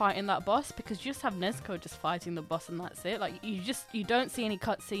rubbish fighting that boss, because you just have Nezuko just fighting the boss and that's it. Like you don't see any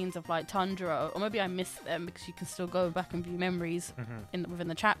cutscenes of like Tanjiro, or maybe I missed them because you can still go back and view memories within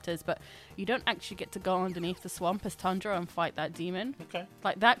the chapters, but you don't actually get to go underneath the swamp as Tanjiro and fight that demon. Okay.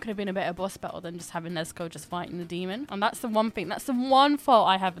 Like that could have been a better boss battle than just having Nezuko just fighting the demon. And that's the one fault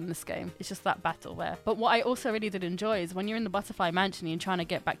I have in this game. It's just that battle there. But what I also really did enjoy is when you're in the Butterfly Mansion and you're trying to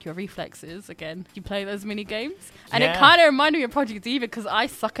get back your reflexes again, you play those mini games, and it kind of reminded me of Project Diva, because I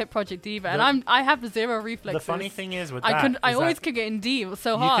suck at Project Diva and I have 0 reflexes. The funny thing is with I always could get in D. It was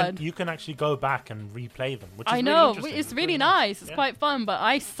so hard. You can actually go back and replay them, which is I know, really interesting. it's really nice. It's quite fun, but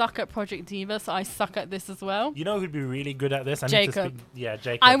I suck at Project Diva, so I suck at this as well. You know who'd be really good at this? Jacob.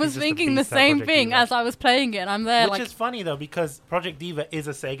 Jacob. I He's was just a thinking the beast at same Project thing Diva. as I was playing it, and I'm there Which is funny though, because Project Diva is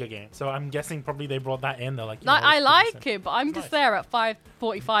a Sega game, so I'm guessing probably they brought that in. They're like, I let's like put this in. it, but I'm just there at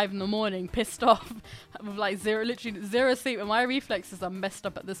 5:45 in the morning, pissed off, with like literally zero sleep, and my reflexes are messed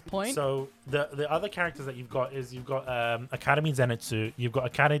up at this point. So the other characters that you've got Academy Zenitsu, you've got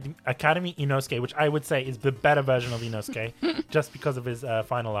Academy Inosuke, which I would say is the better version of Inosuke, just because of his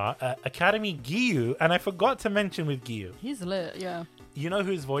final art. Academy Giyu, and I forgot to mention with Giyu, He's lit, yeah. you know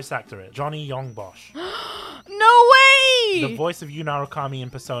who his voice actor is? Johnny Youngbosh, No way! the voice of Yu Narukami in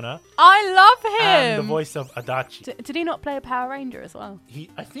Persona, I love him! and the voice of Adachi. Did he not play a Power Ranger as well?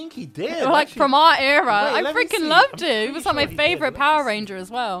 I think he did. Like actually. from our era. Wait, I let me freaking see. loved I'm it. He pretty was like sure my he favorite did. Power Let me see. Ranger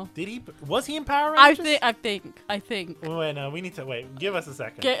as well. Did he? Was he in Power I Rangers? think. Wait, no, we need to wait. Give us a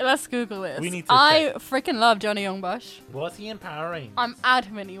second. Let's Google this. We need to I freaking love Johnny Youngbush. Was he in Power Rangers? I'm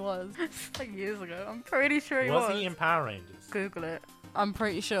adamant he was. Like years ago. I'm pretty sure he was. Was he in Power Rangers? Google it. I'm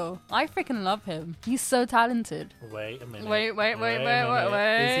pretty sure. I freaking love him. He's so talented. Wait a minute. Wait.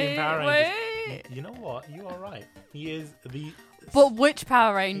 Is he in Power Rangers? Wait. You know what? You are right. He is the. But which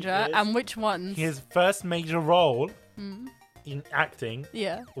Power Ranger He is- and which ones? His first major role in acting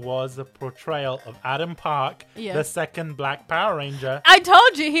Yeah. was the portrayal of Adam Park, Yeah. the second Black Power Ranger, I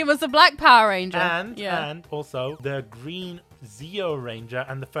told you he was a Black Power Ranger. and also the Green Zeo Ranger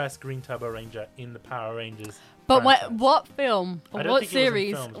and the first Green Turbo Ranger in the Power Rangers. But franchise. what film? I Or don't what think he was in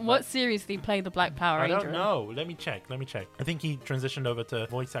series? films, What but- series did he play the Black Power I Ranger? don't know. Let me check. I think he transitioned over to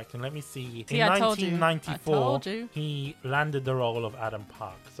voice acting. Let me see. See, In I told you. I 1994, told you. he landed the role of Adam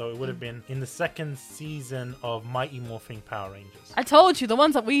Park. So it would have been in the second season of Mighty Morphin Power Rangers. I told you, the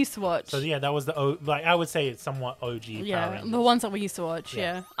ones that we used to watch. So yeah, that was like I would say it's somewhat OG Power Yeah, Rangers. the ones that we used to watch. Yeah.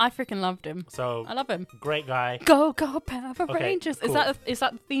 Yeah, I freaking loved him. So I love him. great guy. Go Power Okay, Rangers! cool. Is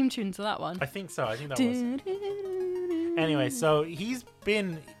that the theme tune to that one? I think so. I think that was. Anyway, so he's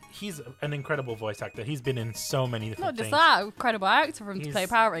an incredible voice actor. He's been in so many different Not just things. that, incredible actor for him to He's- play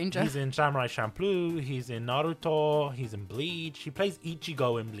Power Ranger. He's in Samurai Champloo. He's in Naruto. He's in Bleach. He plays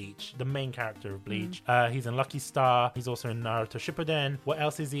Ichigo in Bleach, the main character of Bleach. He's in Lucky Star. He's also in Naruto Shippuden. What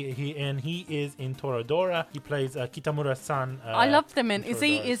else is he in? He is in Toradora. He plays Kitamura-san. I loved him in. in Is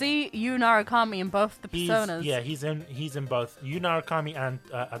he Toradora. Yu Narukami in both the personas? He's in both Yu Narukami and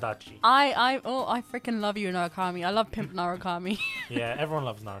Adachi. I freaking love Yu Narukami. I love Pimp Narukami. Yeah, everyone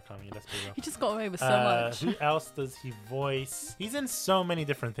loves Narukami. Let's be real. He just got away with so much. Who else does he voice? He's in so many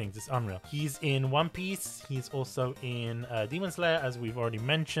different things. It's unreal. He's in One Piece. He's also in Demon Slayer, as we've already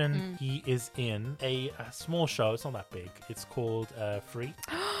mentioned. He is in a small show. It's not that big. It's called Free.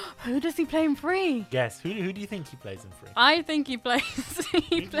 Who does he play in Free? Guess who do you think he plays in Free? I think he plays. Who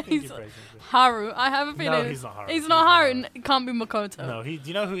do you think plays in Free? Haru. I have a feeling. No, he's not Haru. He's not Haru. It can't be Makoto. No, do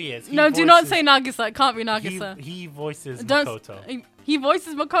you know who he is? He No, do not voices- say Nagisa. It can't be Nagisa. He voices Don't- Makoto. He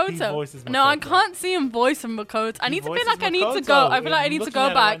voices Makoto. He voices No, I Makoto. can't see him voicing Makoto. I He need to feel voices like I need to Makoto. go. I feel like I I'm need to looking go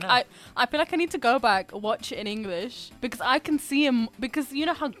at it back. right I feel like I need to go back, watch it in English because I can see him. Because you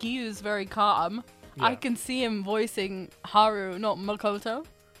know how Gyu is very calm. Yeah. I can see him voicing Haru, not Makoto.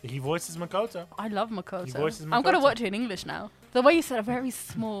 He voices Makoto. I love Makoto. He voices I'm gonna Makoto. watch it in English now. The way you said a very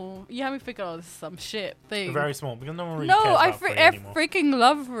small, you had me figure, oh, this is some shit thing. Very small because no one really no, cares I about Free anymore. freaking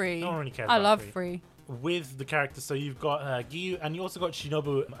love Free. No one really cares I about love Free. Free. With the characters, so you've got Gyu, and you also got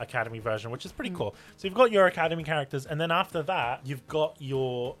Shinobu Academy version, which is pretty cool. So you've got your Academy characters, and then after that, you've got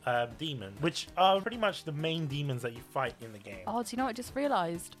your demons, which are pretty much the main demons that you fight in the game. Oh, do you know what I just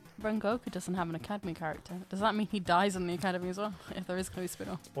realised? Rengoku doesn't have an Academy character. Does that mean he dies in the Academy as well? If there is going to be a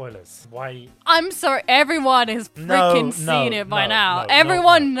spin-off. Spoilers. Why? I'm sorry, everyone has No, freaking seen it by now. no,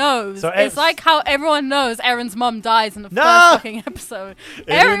 Everyone knows. So it's like how everyone knows Eren's mum dies in the No! first fucking episode.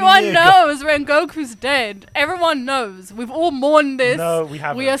 Everyone Eren knows Rengoku's dead. Everyone knows. We've all mourned this. No, we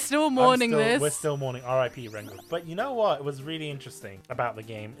haven't. We are still mourning this. We're still mourning R.I.P. Rengoku. But you know what was really interesting about the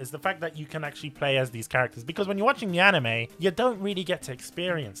game is the fact that you can actually play as these characters. Because when you're watching the anime, you don't really get to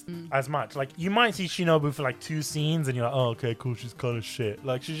experience as much. Like, you might see Shinobu for like 2 scenes and you're like, oh, okay, cool, she's kind of shit.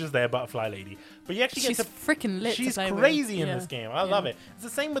 Like, she's just there, butterfly lady. But you actually She's get to... freaking lit. to She's play with. crazy in Yeah. this game. I Yeah. love it. It's the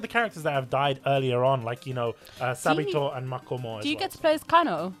same with the characters that have died earlier on, like, Sabito and Makomo as Do you well. get to play as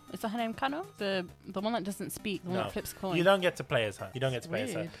Kano? Is that her name Kano? The one that doesn't speak, the one that flips a coin. You don't get to play as her. You don't get to play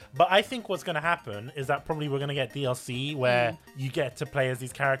as her. weird. But I think what's going to happen is that probably we're going to get DLC where you get to play as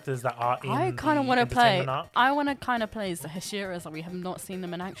these characters that are in I kind of the want to play. entertainment arc, I want to kind of play as the Hashiras that we have not seen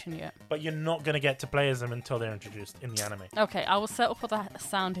them in action yet. but you're not going to get to play as them until they're introduced in the anime. Okay, I will settle for the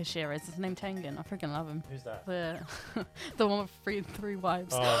sound Hashira. Is his name Tengen? I freaking love him. Who's that? The the one with three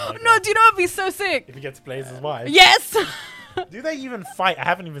wives. Oh my No, God. do you know it'd be so sick? If you get to play as his wife. Yes. Do they even fight? I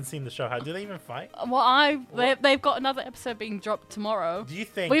haven't even seen the show. How do they even fight? Well, they've got another episode being dropped tomorrow. Do you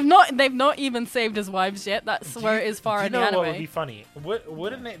think... They've not even saved his wives yet. That's where it is far do you in the know anime. what would be funny?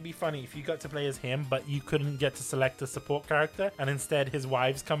 Wouldn't it be funny if you got to play as him, but you couldn't get to select a support character, and instead his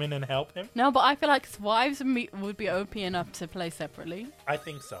wives come in and help him? No, but I feel like his wives would be OP enough to play separately. I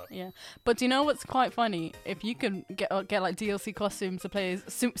think so. Yeah, but do you know what's quite funny? If you can get like DLC costumes to play as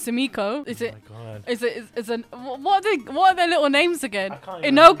Sumiko, is it? Oh my God. Is it? What are their little names again? I can't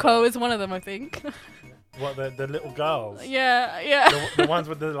even Inoko remember. is one of them, I think. What, the little girls? yeah. The ones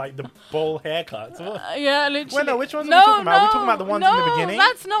with the bowl haircuts. What? Yeah, literally. Well, no, which ones are we talking about? Are we talking about the ones in the beginning?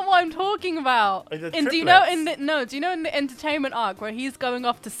 that's not what I'm talking about. Oh, the And do you know triplets. do you know in the entertainment arc where he's going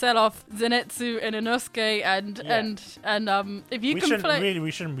off to sell off Zenitsu and Inosuke and if you can play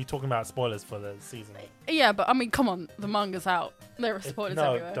We shouldn't be talking about spoilers for the season. Yeah, but I mean, come on, the manga's out. There are spoilers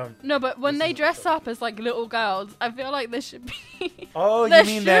no, everywhere. don't. No, but when This they isn't dress spoilers. up as like little girls, I feel like there should be Oh, there you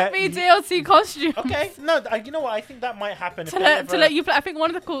mean should that? be DLC costumes. Okay, no, you know what? I think that might happen. If to they let ever- you play. I think one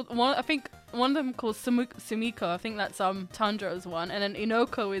of them called Sumiko. I think that's Tanjiro's one, and then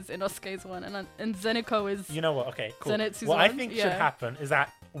Inoko is Inosuke's one, and Zeniko is. You know what? Okay, cool. Zenitsu's What I one, think should yeah. happen is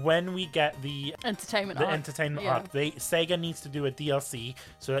that when we get the entertainment arc, Sega needs to do a DLC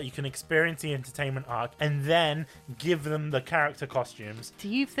so that you can experience the entertainment arc and then give them the character costumes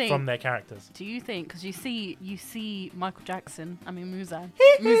from their characters. Do you think, because you see Michael Jackson,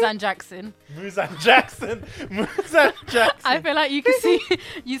 Muzan Jackson. Muzan Jackson. I feel like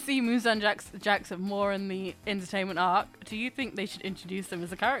you see Muzan Jackson more in the entertainment arc. Do you think they should introduce him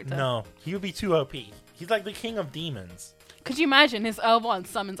as a character? No, he would be too OP. He's like the king of demons. Could you imagine his L1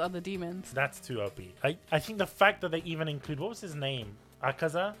 summons other demons? That's too OP. I think the fact that they even include, what was his name?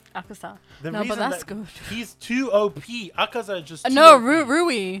 Akaza? No, but that's good. He's too OP. Akaza is just too No, OP.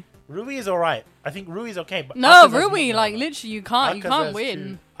 Rui. Rui is alright. I think Rui's okay, but no, Akaza's Rui, like literally, you can't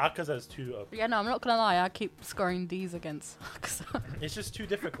win. Akaza's too OP. Yeah, no, I'm not gonna lie. I keep scoring D's against Akaza. It's just too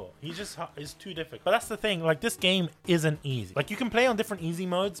difficult. It's too difficult. But that's the thing. Like, this game isn't easy. Like, you can play on different easy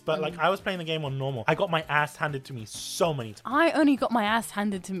modes, but like I was playing the game on normal. I got my ass handed to me so many times. I only got my ass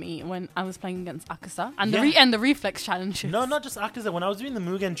handed to me when I was playing against Akaza and the reflex challenges. No, not just Akaza. When I was doing the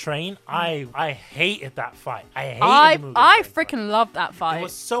Mugen Train, I hated that fight. I freaking loved that fight. It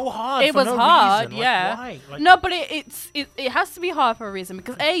was so hard. It was hard, reason. yeah. Like, why? Like, no, but it has to be hard for a reason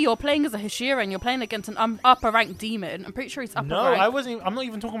because you're playing as a Hashira and you're playing against an upper ranked demon. I'm pretty sure he's upper ranked. No, I'm not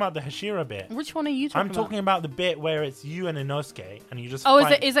even talking about the Hashira bit. Which one are you talking about? I'm talking about the bit where it's you and Inosuke and you just. Oh,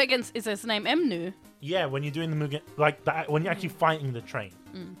 is his name Emnu? Yeah, when you're doing the Mugen, like that, when you're actually fighting the train.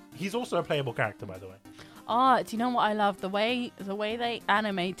 He's also a playable character, by the way. Do you know what I love? The way they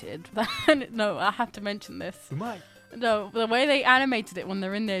animated that. No, I have to mention this. You might. No, the way they animated it when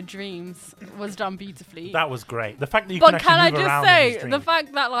they're in their dreams was done beautifully. That was great. The fact that you can actually move around in his dreams. The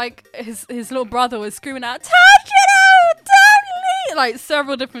fact that like his little brother was screaming out Tanjiro, totally, like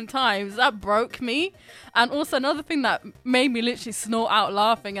several different times, that broke me. And also another thing that made me literally snort out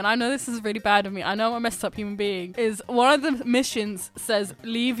laughing, and I know this is really bad of me, I know I'm a messed up human being, is one of the missions says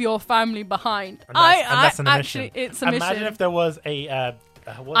leave your family behind. And that's an actually, it's a mission. Imagine if there was a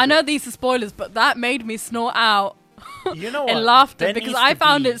I know these are spoilers, but that made me snort out. You know what? In laughter, because I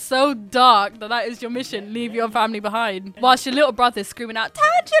found it so dark that is your mission, leave your family behind, whilst your little brother is screaming out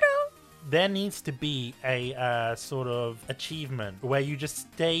Tanjiro. There needs to be a sort of achievement where you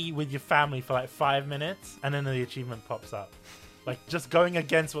just stay with your family for like 5 minutes and then the achievement pops up. Like, just going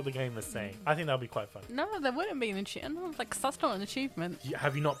against what the game is saying. I think that would be quite fun. No, there wouldn't be an achievement. Like, that's not an achievement.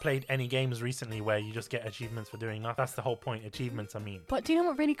 Have you not played any games recently where you just get achievements for doing nothing? That's the whole point. Achievements, I mean. But do you know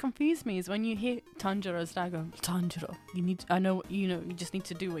what really confused me is when you hear Tanjiro's dad go, Tanjiro, you just need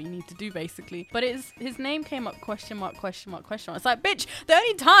to do what you need to do, basically. But his name came up, question mark. It's like, bitch, the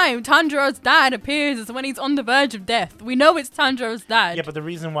only time Tanjiro's dad appears is when he's on the verge of death. We know it's Tanjiro's dad. Yeah, but the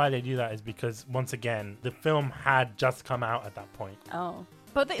reason why they do that is because, once again, the film had just come out at that point. Oh.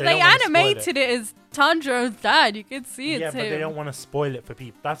 But they animated it as Tanjiro's dad. You could see it's him. Yeah, but they don't want to spoil it for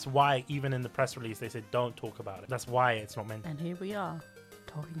people. That's why even in the press release they said don't talk about it. That's why it's not meant to. And here we are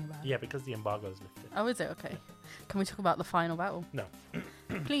talking about it. Yeah, because the embargo's lifted. Oh, is it? Okay. Can we talk about the final battle? No.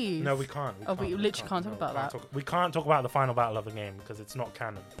 Please. No, we can't. We literally can't talk about that. We can't talk about the final battle of the game because it's not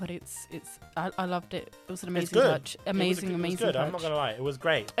canon. But I loved it. It was an amazing touch. Amazing touch. I'm not gonna lie, it was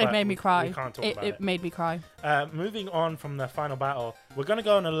great. It made me cry. We can't talk about it. It made me cry. Moving on from the final battle, we're gonna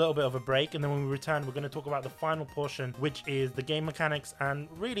go on a little bit of a break, and then when we return, we're gonna talk about the final portion, which is the game mechanics and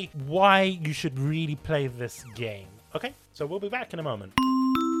really why you should really play this game. Okay, so we'll be back in a moment.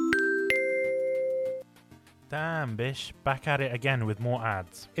 Damn, Bish, back at it again with more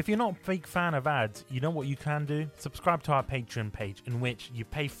ads. If you're not a big fan of ads, you know what you can do? Subscribe to our Patreon page, in which you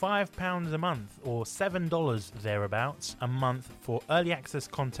pay £5 a month or $7 thereabouts a month for early access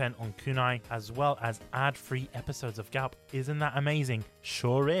content on Kunai, as well as ad-free episodes of Galp. Isn't that amazing?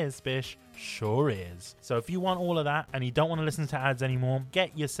 Sure is, Bish. Sure is. So if you want all of that and you don't want to listen to ads anymore,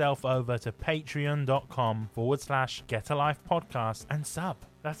 get yourself over to patreon.com/GetALifePodcast and sub.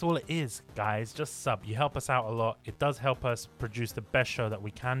 That's all it is, guys. Just sub. You help us out a lot. It does help us produce the best show that we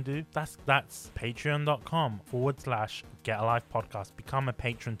can do. That's patreon.com/GetALifePodcast. Become a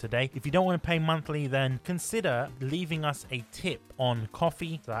patron today. If you don't want to pay monthly, then consider leaving us a tip on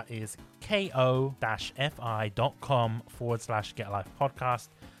Ko-fi. That is ko-fi.com/GetALifePodcast.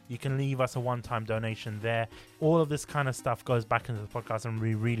 You can leave us a one-time donation there. All of this kind of stuff goes back into the podcast, and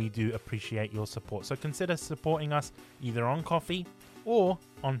we really do appreciate your support. So consider supporting us either on Ko-fi or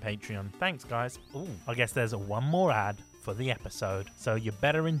on Patreon. Thanks, guys. Ooh, I guess there's one more ad for the episode. So you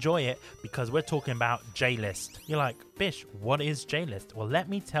better enjoy it because we're talking about J-List. You're like, Bish, what is J-List? Well, let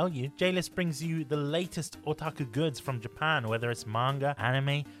me tell you. J-List brings you the latest otaku goods from Japan, whether it's manga,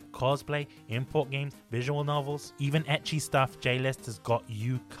 anime, cosplay, import games, visual novels, even ecchi stuff. J-List has got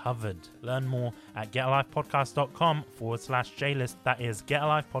you covered. Learn more at getalivepodcast.com/J-List. That is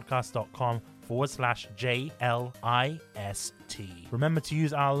getalivepodcast.com/JLIST. Remember to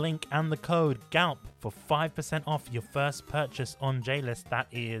use our link and the code GALP for 5% off your first purchase on J-List. That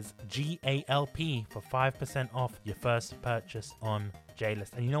is GALP for 5% off your first purchase on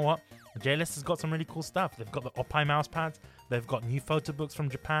J-List. And you know what? J-List has got some really cool stuff. They've got the Oppai mouse pads. They've got new photo books from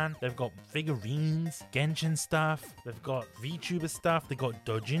Japan. They've got figurines, Genshin stuff. They've got VTuber stuff. They've got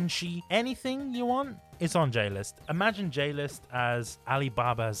doujinshi. Anything you want, it's on J-List. Imagine J-List as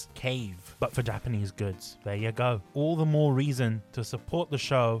Alibaba's cave, but for Japanese goods. There you go. All the more reason to support the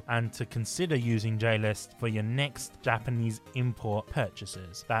show and to consider using J-List for your next Japanese import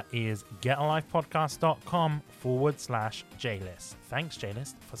purchases. That is getalivepodcast.com/J-List. Thanks,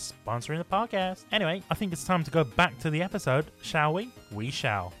 J-List, for sponsoring the podcast. Anyway, I think it's time to go back to the episode. Shall we? We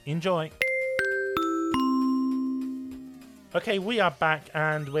shall. Enjoy. Okay, we are back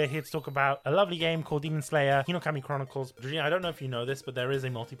and we're here to talk about a lovely game called Demon Slayer Hinokami Chronicles. Georgina, I don't know if you know this, but there is a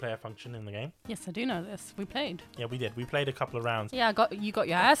multiplayer function in the game. Yes, I do know this. We played. Yeah, we did. We played a couple of rounds. Yeah, you got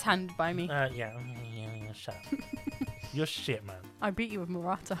your ass handed by me. Yeah, shut up. You're shit, man. I beat you with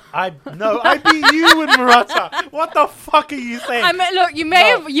Murata. I beat you with Murata. What the fuck are you saying? I mean, look, you may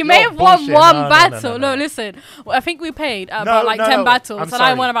have won one battle. No, listen. Well, I think we played about 10 battles, and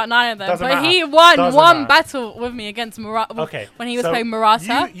I won about 9 of them. Doesn't but matter. he won Doesn't one matter. battle with me against Murata. Okay, when he was so playing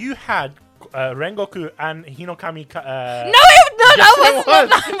Murata. You had Rengoku and Hinokami. That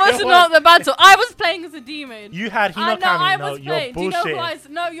It was was. not the battle. I was playing as a demon. You had I Hinokami. know, I No, was you're playing. Do you know bullshit. who I was?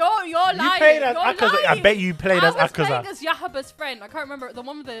 No, you're lying. You played as You're Akaza. I lying. bet you played as I was Akaza. playing as Yahaba's friend. I can't remember the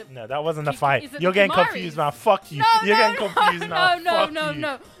one with the. No, that wasn't a Is fight. it You're getting Kimari's? confused now. Fuck you. No, You're no, getting confused now. Fuck you.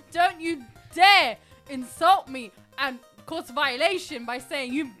 No. Don't you dare insult me and cause violation by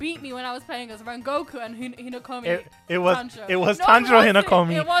saying you beat me when I was playing as Rengoku and Hinokami. It was Tanjiro. Tanjiro wasn't.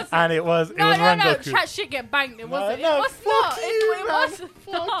 Hinokomi It wasn't. and it was No, Rengoku. chat shit get banged. It wasn't. No, it was fuck not. you, It man. was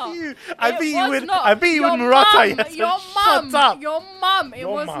Fuck not. you. It I beat you was with not. Murata. Mum, Yes, your shut mum. up. Your mum. It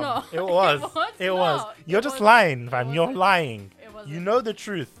Your was mum. not. It was. It was. not. You're It just wasn't. lying, It man. You're wasn't. lying. It wasn't. You know the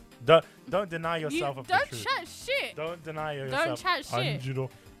truth. Don't deny yourself of the Don't truth. chat shit. Don't deny yourself. Don't chat shit. Tanjiro.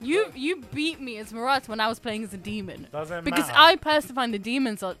 You beat me as Murata when I was playing as a demon. Doesn't Because matter. I personally find the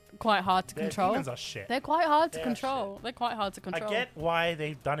demons are quite hard to Their control. demons are shit. They're quite hard to They are control. They're quite hard to I control. get why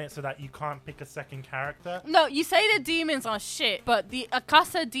they've done it so that you can't pick a second character. No, you say the demons are shit, but the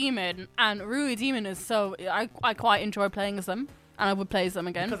Akasa demon and Rui demon is so. I quite enjoy playing as them, and I would play as them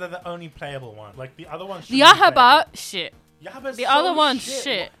again. Because they're the only playable one. Like the other ones. The Yahaba, shit. Yahaba's the so other one's shit.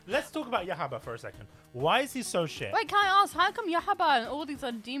 shit. Let's talk about Yahaba for a second. Why is he so shit? Wait, can I ask, how come Yahaba and all these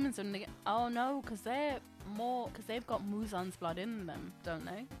other demons are in the... Oh no, because they've got Muzan's blood in them, don't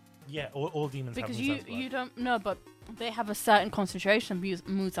they? Yeah, all demons Because have Muzan's blood. you don't know, but they have a certain concentration of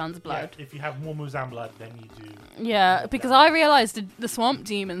Muzan's blood. Yeah, if you have more Muzan blood, then you do. Yeah, because I realised the swamp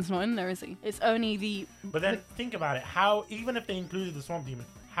demon's not in there, is he? It's only the... But then think about it. How, even if they included the swamp demon,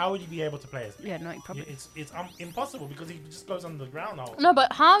 how would you be able to play as him? Yeah, no, probably... It's impossible because he just goes under the ground all. No,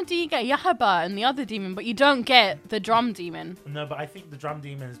 but how do you get Yahaba and the other demon, but you don't get the drum demon? No, but I think the drum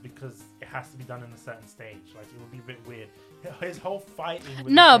demon is because it has to be done in a certain stage. Like, it would be a bit weird. His whole fighting with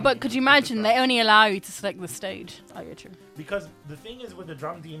the No, drum but demon could you is imagine just they only allow you to select the stage? Oh, yeah, true. Because the thing is with the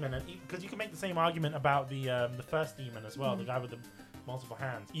drum demon, and because you can make the same argument about the first demon as well, the guy with the multiple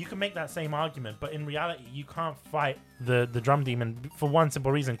hands. You can make that same argument, but in reality, you can't fight the drum demon for one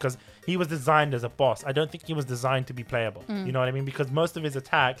simple reason, because he was designed as a boss. I don't think he was designed to be playable. You know what I mean? Because most of his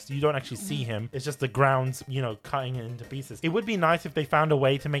attacks, you don't actually see him. It's just the grounds, cutting it into pieces. It would be nice if they found a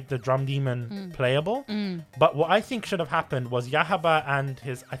way to make the drum demon playable. But what I think should have happened was Yahaba and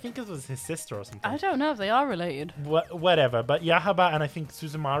I think it was his sister or something. I don't know if they are related. Whatever, but Yahaba and I think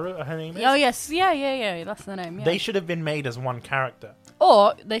Suzumaru, her name is. Oh, yes. Yeah. That's the name. Yeah. They should have been made as one character.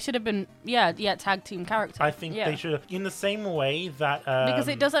 Or they should have been, tag team characters. I think they should have, in the same way that... because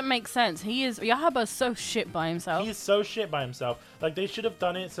it doesn't make sense. Yahaba's so shit by himself. He is so shit by himself. Like, they should have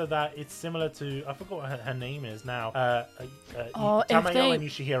done it so that it's similar to... I forgot what her name is now. Tamayo and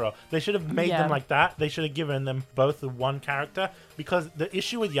Yoshihiro. They should have made them like that. They should have given them both the one character. Because the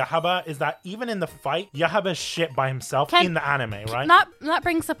issue with Yahaba is that even in the fight, Yahaba's shit by himself in the anime, right? That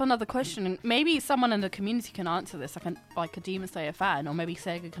brings up another question. And maybe someone in the community can answer this, like a Demon Slayer fan, or maybe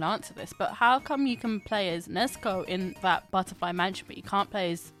Sega can answer this. But how come you can play as Nezuko in that Butterfly Mansion, but you can't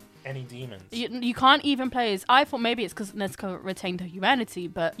play as any demons. You can't even play as. I thought maybe it's because Nezuko retained her humanity,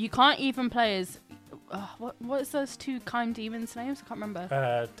 but you can't even play as. What is those two kind demons' names? I can't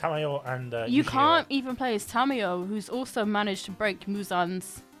remember. Tamayo and you Yushiro. can't even play as Tamayo, who's also managed to break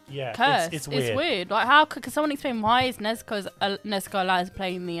Muzan's curse. It's weird. It's weird. Like, how could someone explain why is Nezuko Alliance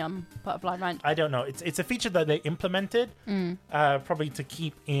playing the Butterfly Ranch? I don't know. It's a feature that they implemented, probably to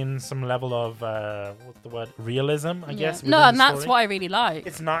keep in some level of what's the word, realism, I guess. No, within and the that's story. what I really like.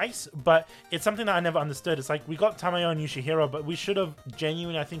 It's nice, but it's something that I never understood. It's like we got Tamayo and Yushihiro, but we should have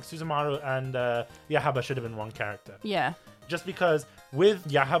genuinely, I think Suzumaru and Yahaba should have been one character. Yeah. Just because with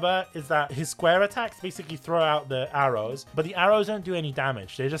Yahaba is that his square attacks basically throw out the arrows, but the arrows don't do any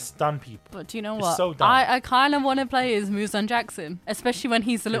damage. They just stun people. But do you know It's what? so dumb. I kind of want to play as Muzan Jackson, especially when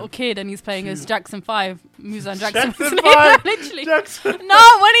he's a little kid and he's playing as Jackson 5. Muzan Jackson. Jackson 5! Literally. Jackson, No,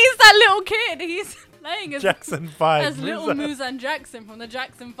 when he's that little kid, he's playing as Jackson 5. as little Muzan. Muzan Jackson from the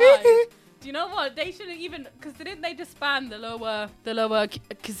Jackson 5. Do you know what? They should have even, because didn't they disband the lower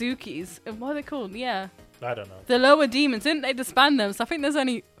Kazukis? And what are they called? Yeah. I don't know. The lower demons, didn't they disband them? So I think there's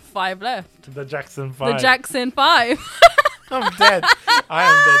only 5 left. The Jackson 5. The Jackson 5. I'm dead. I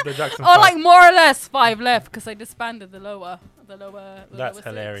am dead. The Jackson 5. Or like more or less 5 left because they disbanded the lower. That's lower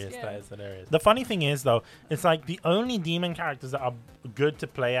hilarious. 6, yeah. That is hilarious. The funny thing is, though, it's like the only demon characters that are good to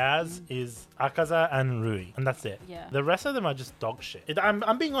play as is Akaza and Rui, and that's it. Yeah. The rest of them are just dog shit.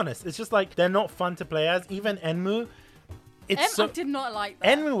 I'm being honest. It's just like they're not fun to play as. Even Enmu. I did not like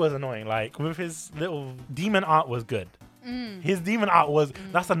that. Enmu was annoying. Like with his little demon art was good. His demon art was.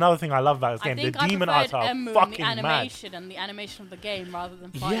 That's another thing I love about this game. I think The demon I arts preferred are Enmu fucking and the mad. animation and the animation of the game rather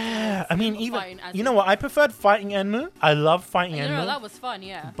than fighting. Yeah, I mean, even fighting as you know what? I preferred fighting Enmu. I love fighting You Enmu. know, that was fun,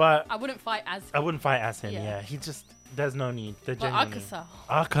 yeah. But I wouldn't fight as I wouldn't fight as him. Yeah. Yeah, he just. There's no need. but Genuinely. Akaza.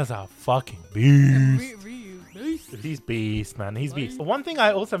 Akaza fucking beast. Ryu. He's beast, man. He's beast. One thing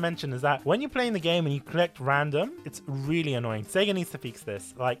I also mentioned is that when you're playing the game and you collect random, it's really annoying. Sega needs to fix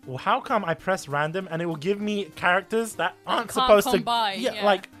this. Like, well, how come I press random and it will give me characters that aren't can't supposed combine, to? yeah.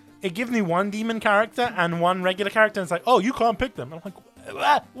 Like it gives me one demon character and one regular character. And it's like, oh, you can't pick them. I'm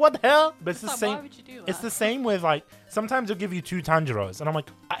like, what the hell? But it's the Like, same. why would you do that? It's the same with like sometimes it'll give you 2 Tanjiros, and I'm like,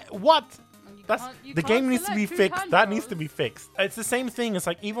 what? The game needs to be fixed. That needs to be fixed. It's the same thing. It's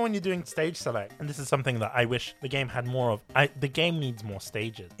like even when you're doing stage select, and this is something that I wish the game had more of. The game needs more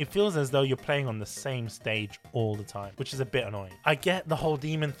stages. It feels as though you're playing on the same stage all the time, which is a bit annoying. I get the whole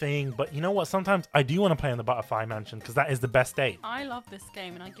demon thing, but you know what? Sometimes I do want to play on the Butterfly Mansion because that is the best stage. I love this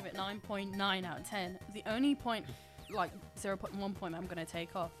game and I give it 9.9 out of 10. The only point, like 0.1 point I'm going to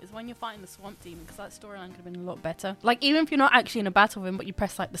take off is when you're fighting the swamp demon, because that storyline could have been a lot better. Like even if you're not actually in a battle with him, but you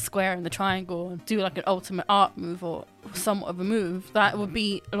press like the square and the triangle and do like an ultimate art move or somewhat of a move, that would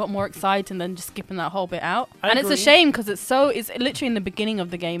be a lot more exciting than just skipping that whole bit out. I and agree. it's a shame because it's literally in the beginning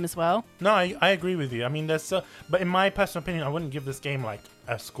of the game as well. No, I agree with you. I mean, but in my personal opinion, I wouldn't give this game like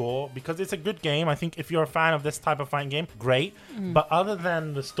a score because it's a good game. I think if you're a fan of this type of fighting game, great. But other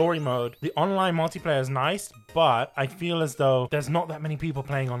than the story mode, the online multiplayer is nice, but I feel as though there's not that many people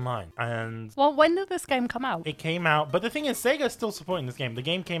playing online. And Well, when did this game come out? it came out, but the thing is, Sega is still supporting this game. The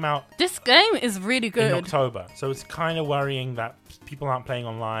game came out This game is really in good. October, so it's kind of worrying that people aren't playing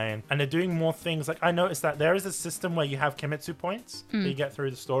online, and they're doing more things. Like I noticed that there is a system where you have Kimetsu points that you get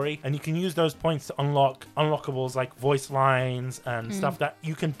through the story, and you can use those points to unlock unlockables like voice lines and stuff that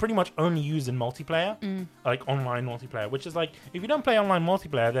you can pretty much only use in multiplayer, like online multiplayer. Which is like, if you don't play online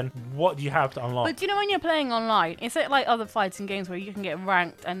multiplayer, then what do you have to unlock? But do you know when you're playing online, is it like other fighting games where you can get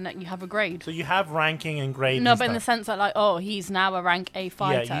ranked and that you have a grade? So you have ranking and grade. No, and but in the stuff. sense that like, oh, he's now a rank A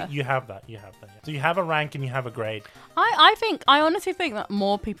fighter. Yeah, you have that. You have that. Yeah. So you have a rank and you have a grade. I honestly think that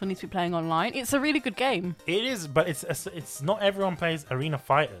more people need to be playing online. It's a really good game. It is, but it's not everyone plays arena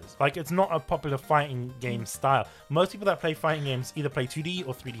fighters. Like it's not a popular fighting game style. Most people that play fighting games either play 2D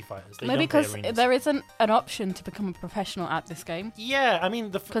or 3D fighters. They Maybe don't play because arenas. there isn't an option to become a professional at this game. Yeah, I mean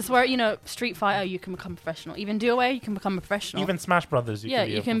Because where Street Fighter, you can become professional. Even DOA, you can become a professional. even Smash Brothers,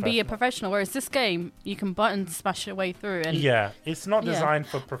 you can be a professional. Whereas this game, you can button smash your way through. And Yeah, it's not Yeah. designed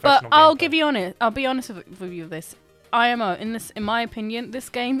for But professional. I'll gameplay. be honest with you with this. IMO, in my opinion, this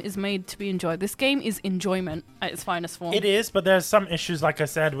game is made to be enjoyed. This game is enjoyment at its finest form. It is, but there's some issues, like I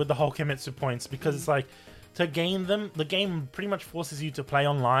said, with the whole Kimetsu points because it's like to gain them, the game pretty much forces you to play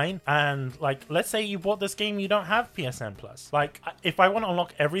online. And like, let's say you bought this game, you don't have PSN Plus. Like, if I want to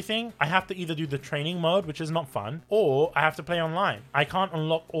unlock everything, I have to either do the training mode, which is not fun, or I have to play online. I can't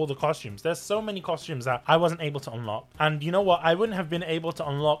unlock all the costumes. There's so many costumes that I wasn't able to unlock. And you know what? I wouldn't have been able to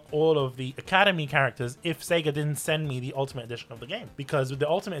unlock all of the Academy characters if Sega didn't send me the Ultimate Edition of the game. Because with the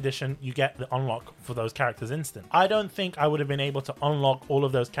Ultimate Edition, you get the unlock for those characters instant. I don't think I would have been able to unlock all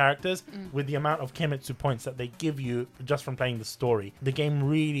of those characters with the amount of Kimetsu points that they give you just from playing the story. The game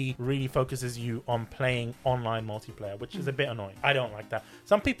really, really focuses you on playing online multiplayer, which is a bit annoying. I don't like that.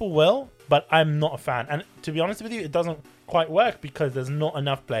 Some people will, but I'm not a fan. And to be honest with you, it doesn't quite work because there's not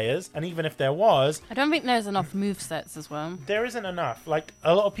enough players. And even if there was, I don't think there's enough movesets as well. there isn't enough. Like,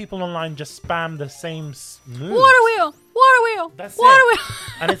 a lot of people online just spam the same moves. Water wheel! Water wheel! That's Water it. wheel!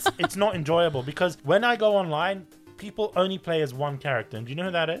 And it's not enjoyable because when I go online, people only play as one character. And do you know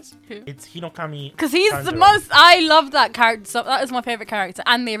who that is? Who? It's Hinokami. Because he's the Tanjiro, most... I love that character. So that is my favourite character.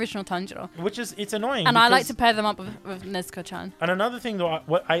 And the original Tanjiro. Which is, it's annoying. And I like to because- pair them up with Nezuko-chan. And another thing, though,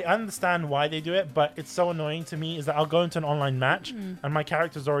 I understand why they do it, but it's so annoying to me is that I'll go into an online match and my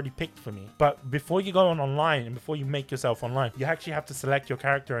character's already picked for me. But before you go on online and before you make yourself online, you actually have to select your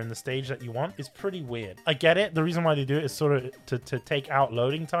character in the stage that you want. It's pretty weird. I get it. The reason why they do it is sort of to take out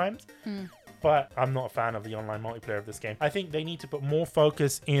loading times. But I'm not a fan of the online multiplayer of this game. I think they need to put more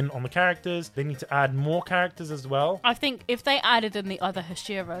focus in on the characters. They need to add more characters as well. I think if they added in the other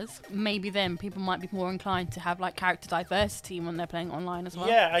Hashiras, maybe then people might be more inclined to have like character diversity when they're playing online as well.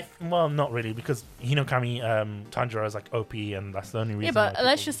 Yeah, well, not really, because Hinokami Tanjiro is like OP, and that's the only reason. Yeah, but why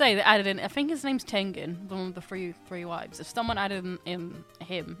let's people- just say they added in, I think his name's Tengen, one of the three wives. If someone added in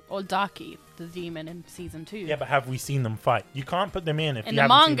him, or Daki, the demon in season 2. Yeah, but have we seen them fight? You can't put them in if In you the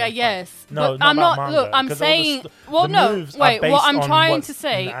haven't seen manga, them fight. yes. No, but not I'm about not. manga, Look, I'm 'cause all the saying. st- Well, the no. moves are Wait. What based I'm on trying what's to in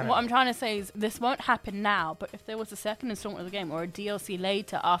say. the anime. What I'm trying to say is this won't happen now. But if there was a second installment of the game or a DLC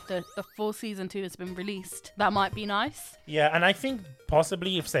later after the full season 2 has been released, that might be nice. Yeah, and I think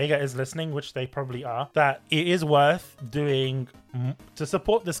possibly if Sega is listening, which they probably are, that it is worth doing to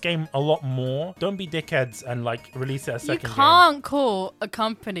support this game a lot more. Don't be dickheads and like release it a You second can't call a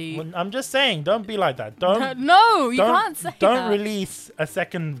company. game. I'm just saying, don't be like that. Don't No, you don't, can't say don't that. release a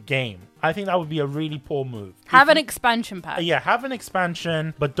second game. I think that would be a really poor move. Have an expansion pack. Yeah, have an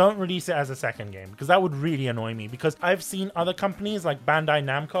expansion, but don't release it as a second game, because that would really annoy me. Because I've seen other companies like Bandai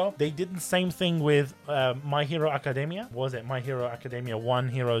Namco, they did the same thing with My Hero Academia. What was it? My Hero Academia 1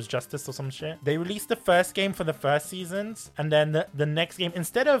 Heroes Justice or some shit. They released the first game for the first seasons, and then the next game,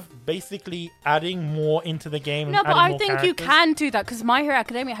 instead of basically adding more into the game. No, and but adding I more think you characters- can do that because My Hero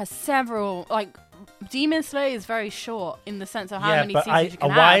Academia has several, like, Demon Slayer is very short in the sense of how Yeah, many but seasons you can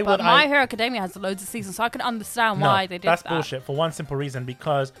why have. But would My I- Hero Academia has loads of seasons, so I can understand No, why they did that's that. bullshit for one simple reason,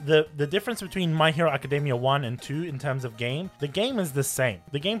 because the difference between My Hero Academia 1 and 2 in terms of game, the game is the same.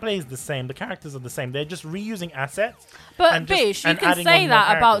 The gameplay is the same. The characters are the same. They're just reusing assets. But and just- Bish, you and can adding say on more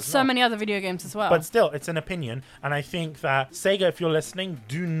that about characters. so No. many other video games as well. But still, it's an opinion, and I think that Sega, if you're listening,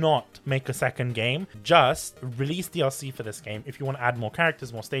 do not make a second game. Just release DLC for this game if you want to add more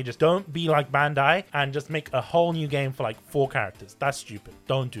characters, more stages. Don't be like Bandai and just make a whole new game for like 4 characters. That's stupid.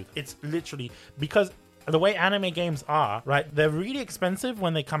 Don't do that. It's literally because the way anime games are, right? They're really expensive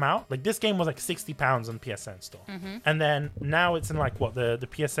when they come out. Like this game was like £60 on PSN store, and then now it's in like what the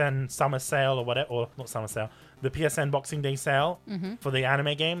PSN summer sale or whatever, or not summer sale. The PSN Boxing Day sale for the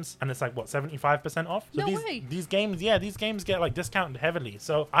anime games, and it's like what 75% off. So No way. these games get like discounted heavily.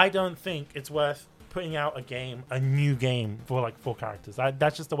 So I don't think it's worth putting out a new game for like 4 characters.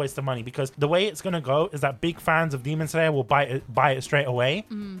 That's just a waste of money, because the way it's gonna go is that big fans of Demon Slayer will buy it straight away.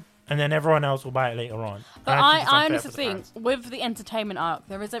 And then everyone else will buy it later on. But And I think it's unfair honestly for the think fans. with the entertainment arc,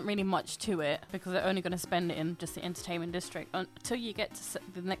 there isn't really much to it because they're only going to spend it in just the entertainment district. Until you get to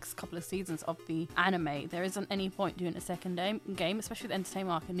the next couple of seasons of the anime, there isn't any point doing a second game, especially the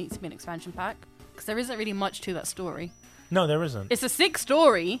entertainment arc. It needs to be an expansion pack because there isn't really much to that story. No, there isn't. It's a 6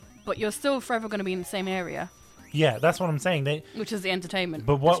 story, but you're still forever going to be in the same area, Yeah, that's what I'm saying. which is the entertainment.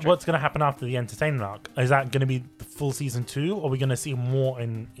 But district. what's going to happen after the entertainment arc? Is that going to be the full season 2, or are we going to see more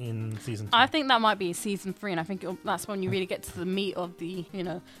in season 2? I think that might be season 3, and I think that's when you really get to the meat of the,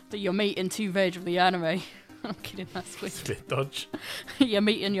 your meat and 2 veg of the anime. I'm kidding, that's weird. Split dodge. Your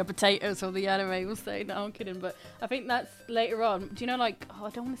meat and your potatoes, or the anime will say. No, I'm kidding, but I think that's later on. Do you know, like, I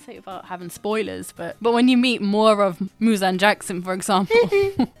don't want to say about having spoilers, but when you meet more of Muzan Jackson, for example.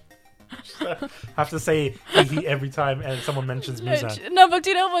 Have to say he every time and someone mentions Muzan. No, but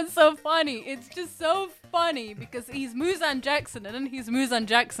do you know what's so funny? It's just so funny because he's Muzan Jackson, and then he's Muzan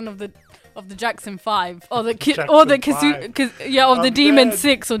Jackson of the Jackson 5 or the I'm Demon dead.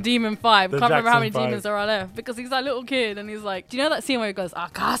 6 or Demon 5. The Can't remember how many Jackson 5. demons there are left because he's that little kid and he's like, do you know that scene where he goes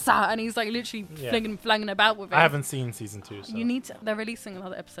Akasa and he's like literally flinging about with it. I haven't seen season 2. So. You need to. They're releasing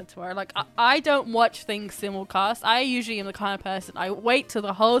another episode tomorrow. Like I don't watch things simulcast. I usually am the kind of person I wait till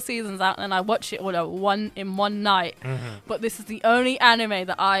the whole season's out and I watch it all at one night. But this is the only anime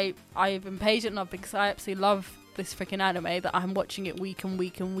that I've been patient enough because I absolutely love this freaking anime that I'm watching it week and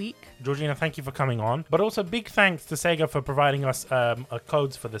week and week. Georgina, thank you for coming on. But also big thanks to Sega for providing us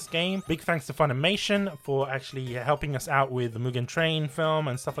codes for this game. Big thanks to Funimation for actually helping us out with the Mugen Train film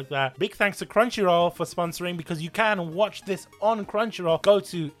and stuff like that. Big thanks to Crunchyroll for sponsoring because you can watch this on Crunchyroll. Go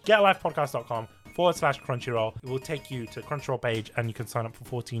to getlifepodcast.com/Crunchyroll. It will take you to the Crunchyroll page and you can sign up for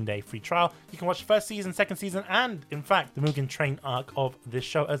 14-day free trial. You can watch the first season, second season, and in fact the Mugen Train arc of this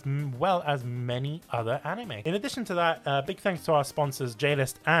show as well as many other anime. In addition to that, big thanks to our sponsors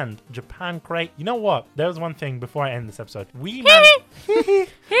JList and Japan Crate. You know what? There was one thing before I end this episode.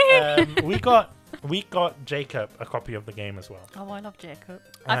 We got Jacob a copy of the game as well. Oh, I love Jacob.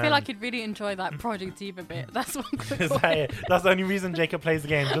 I feel like he'd really enjoy that Project Diva bit. That's what I'm Is that it? That's the only reason Jacob plays the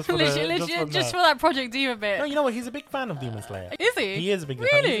game, just for just for that Project Diva bit. No, you know what? He's a big fan of Demon Slayer. Is he? He is a big fan.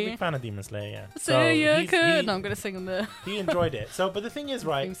 Really? He's a big fan of Demon Slayer. Yeah. So you he's- could. No, I'm gonna sing on the he enjoyed it. So, but the thing is,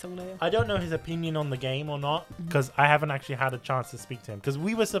 right? theme song later. I don't know his opinion on the game or not because I haven't actually had a chance to speak to him. Because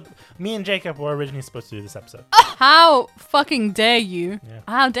me and Jacob were originally supposed to do this episode. How fucking dare you? Yeah.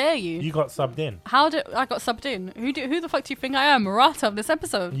 How dare you? You got subbed in. How did I got subbed in? Who the fuck do you think I am, Murata of this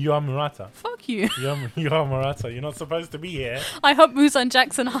episode? You are Murata. Fuck you. You are Murata. You're not supposed to be here. I hope Muzan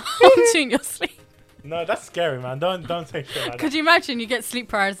Jackson haunts you in your sleep. No, that's scary, man. Don't say shit like Could that. you imagine you get sleep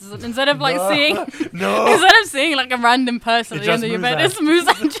paralysis instead of like seeing No. instead of seeing like a random person at It's the end of just your bed, Muzan. it's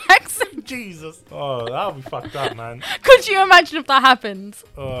Muzan Jackson. Jesus. Oh, that'll be fucked up, man. Could you imagine if that happens?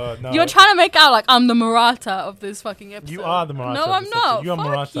 No. You're trying to make out like I'm the Murata of this fucking episode. You are the Murata. No, of I'm this not. episode. You are Fuck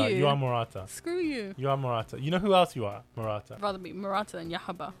Murata. you. You are Murata. Screw you. You are Murata. You know who else you are? Murata. I'd rather be Murata than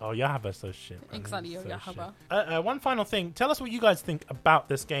Yahaba. Oh, Yahaba's so shit. Man. Exactly, you're So Yahaba. shit. One final thing. Tell us what you guys think about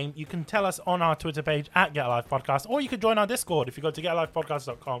this game. You can tell us on our Twitter page at Get Alive Podcast, or you could join our Discord. If you go to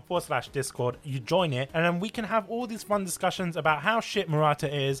getalivepodcast.com/Discord, you join it, and then we can have all these fun discussions about how shit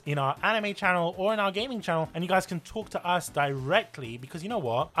Murata is in our anime channel or in our gaming channel, and you guys can talk to us directly because you know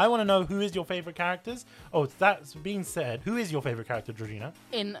what? I want to know who is your favorite characters. Oh, that's being said. Who is your favorite character, Georgina?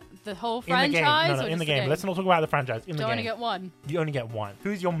 In the whole In the game. franchise? No, or in the just game. Let's not talk about the franchise. In Do the I game. only get one? You only get one.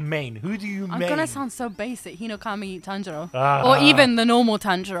 Who's your main? Who do you I'm main? gonna sound so basic. Hinokami Tanjiro. Ah. Or even the normal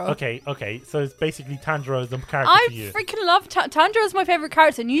Tanjiro. Okay. So it's basically Tanjiro is the character I for you. freaking love Tanjiro is my favorite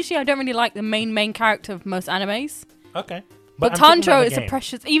character, and usually I don't really like the main character of most animes. Okay. But I'm talking about Tanjiro the is a game.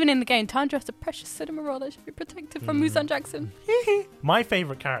 precious, even in the game, Tanjiro is a precious cinema roll that should be protected from Muzan Jackson. My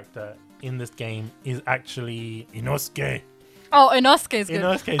favorite character in this game is actually Inosuke. Oh, Inosuke is good.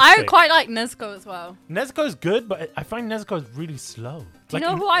 Inosuke is I sick. quite like Nezuko as well. Nezuko's good, but I find Nezuko's really slow. Do you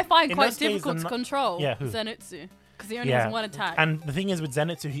know who I find quite Inosuke is difficult the to no- control? Yeah, who? Zenitsu. Because he only has one attack. And the thing is with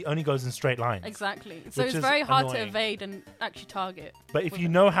Zenitsu, he only goes in straight lines. Exactly. So Which it's is very hard to annoying. evade and actually target. But if with you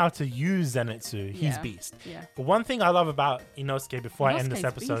it. know how to use Zenitsu, he's Yeah. beast. Yeah. But one thing I love about Inosuke before I end this Inosuke's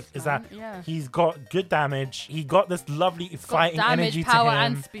episode beast, is man. that Yeah. he's got good damage. He got this lovely Got fighting energy damage, power, to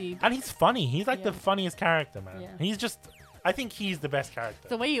him. and speed. And he's funny. He's like the Yeah. funniest character, man. Yeah. He's just, I think he's the best character.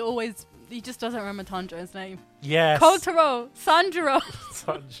 The way he just doesn't remember Tanjiro's name. Yes. Kotaro, Sanjiro.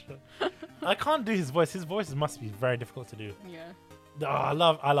 I can't do his voice. His voice must be very difficult to do. Yeah.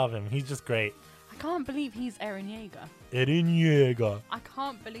 Oh, I love him. He's just great. I can't believe he's Eren Yeager. Eren Yeager. I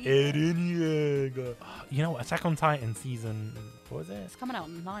can't believe it. Eren Yeager. You know, Attack on Titan season, what was it? It's coming out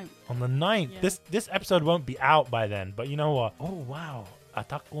on the 9th. On the 9th. Yeah. This episode won't be out by then, but you know what? Oh, wow.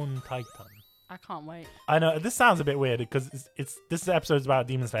 Attack on Titan. I can't wait. I know this sounds a bit weird because this episode's about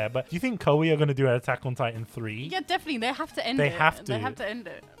Demon Slayer, but do you think Koei are going to do an Attack on Titan 3? Yeah, definitely. They have to end They it. have to. They have to end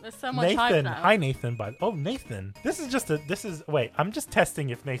it. There's so much hype Nathan, now. hi Nathan. Nathan. Wait, I'm just testing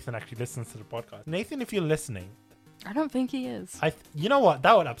if Nathan actually listens to the podcast. Nathan, if you're listening, I don't think he is. you know what?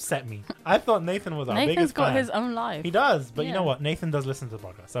 That would upset me. I thought Nathan was our Nathan's biggest got fan. his own life. He does, but you know Yeah. what? Nathan does listen to the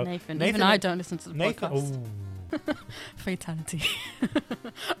podcast. So Nathan, even I don't listen to the Nathan, podcast. ooh, Fatality.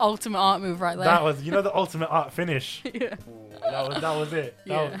 Ultimate art move right there. that was the ultimate art finish. yeah. Ooh, that was it.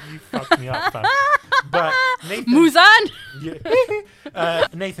 Yeah. You fucked me up, fam. But Nathan, Muzan! yeah.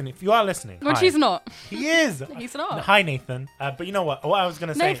 Nathan, if you are listening, Which hi. he's not. He is. He's not. Hi, Nathan. But you know what? What I was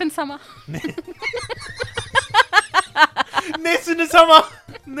gonna say. Nathan Summer. Nathan Summer.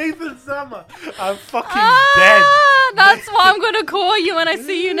 Nathan Summer. I'm fucking dead. That's what I'm going to call you when I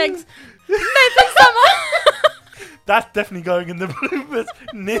see you next. Nathan Summer. That's definitely going in the bloopers.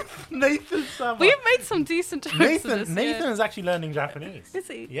 Nathan Summer. We've made some decent jokes. Nathan this is actually learning Japanese. Is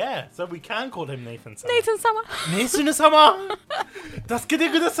he? Yeah, so we can call him Nathan Summer. Nathan Summer. Nathan Summer. 助けて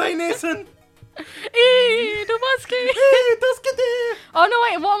ください Nathan. Domaski. Oh no,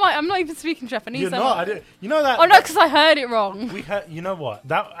 wait, what am I? I'm not even speaking Japanese. You're not. I didn't. You know that. Oh no, because I heard it wrong. We heard. You know what?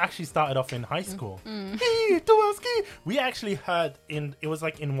 That actually started off in high school. Domaski. We actually heard in. It was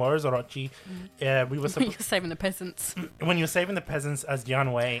like in Warriors Orochi. We were You're saving the peasants. when you were saving the peasants as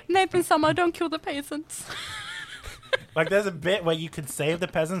Yanwei. Nathan Summer, don't kill the peasants. Like there's a bit where you could save the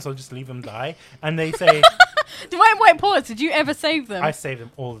peasants or just leave them die, and they say, Wait, pause. Did you ever save them? "I save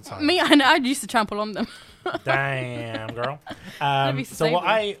them all the time." Me, I used to trample on them. Damn, girl. Maybe So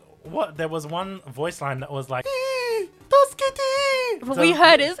save what there was one voice line that was like, What So- we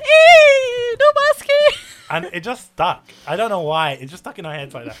heard is, Domaski. and it just stuck. I don't know why. It just stuck in our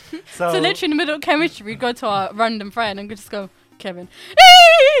heads like that. So, So literally in the middle of chemistry, we'd go to our random friend and we'd just go, Kevin,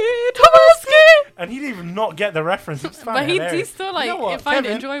 Domaski. and he didn't even not get the reference. He just found But it he hilarious. still like You know what, find it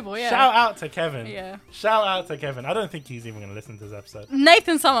Kevin? enjoyable. Yeah. Shout out to Kevin. Yeah. Shout out to Kevin. I don't think he's even going to listen to this episode.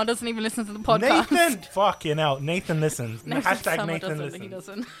 Nathan Summer doesn't even listen to the podcast. Nathan, fucking hell. Nathan listens. Nathan Hashtag Summer Nathan doesn't. He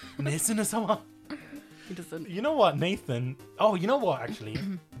listens. doesn't. Nathan to someone. He doesn't. You know what, Nathan? Oh, you know what? Actually,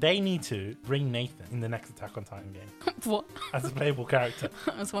 they need to bring Nathan in the next Attack on Titan game What? as a playable character.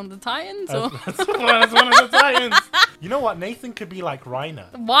 As one of the Titans? As, Or as one of the Titans. You know what? Nathan could be like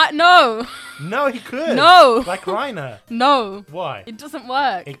Reiner. what? No. No, he could. No. Like Reiner. No. Why? It doesn't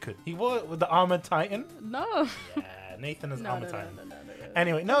work. It could. He was with the armored Titan. No. Yeah, Nathan is No, armored no, Titan. no.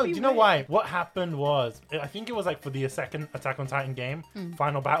 Anyway, no, That'd do be you know weird. why? What happened was, I think it was like for the second Attack on Titan game,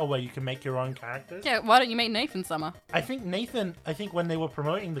 Final Battle, where you can make your own characters. Yeah, why don't you make Nathan Summer? I think when they were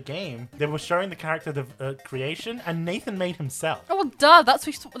promoting the game, they were showing the character creation, and Nathan made himself. Oh, well, duh. That's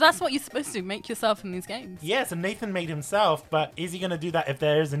what you're supposed to do. Make yourself in these games. Yes, and Nathan made himself, but is he going to do that if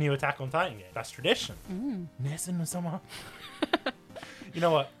there is a new Attack on Titan game? That's tradition. Nathan or someone. You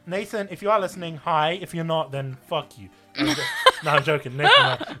know what? Nathan, if you are listening, hi. If you're not, then fuck you. No, I'm joking.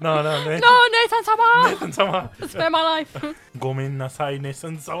 Nathan, no, Nathan. No, Nathan Summer. Nathan Summer. Spare my life. Gomin nasai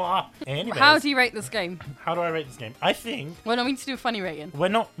Nathan Summer. Anyways, How do you rate this game? how do I rate this game? I think Well, no, we need to do a funny rating. we're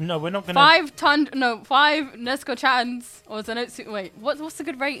not gonna. 5 Nesco Chans or Zanotsu. Wait, what's a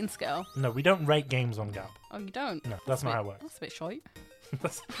good rating scale? No, we don't rate games on Gap. Oh, you don't? No, that's not how it works. That's a bit short.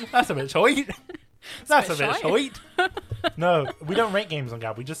 That's a bit short. That's a bit short. short. No, we don't rate games on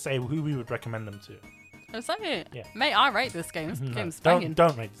Gab. We just say who we would recommend them to. Is that it? Yeah. Mate, I rate this game. This No, game's banging.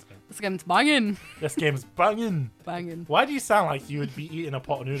 don't rate this game. This game's banging. This game's banging. Banging. Why do you sound like you would be eating a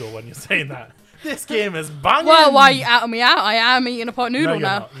pot noodle when you're saying that? This game is banging. Well, why are you outing me out? I am eating a pot No, noodle you're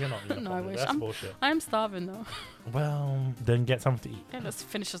now. not. You're not eating a No, pot I noodle. wish. That's bullshit. I am starving though. Well, then get something to eat. Yeah, let's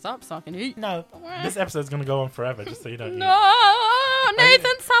finish this up so I can eat. No, this episode's gonna go on forever, just so you don't. No,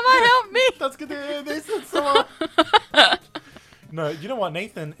 Nathan, Summer, help me. That's good. Nathan, someone. No, you know what?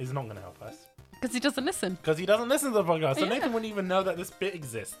 Nathan is not gonna help us Because he doesn't listen. because he doesn't listen to the podcast, so Yeah. Nathan wouldn't even know that this bit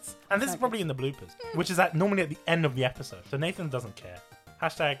exists. And this is Exactly. probably in the bloopers, which is normally at the end of the episode. So Nathan doesn't care.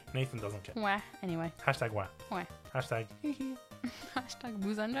 Hashtag Nathan doesn't care. Wah. Anyway. Hashtag wah. Wah. Hashtag. Hashtag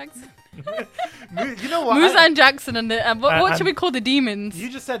Muzan Jackson. You know what? Muzan Jackson and the what and- should we call the demons? You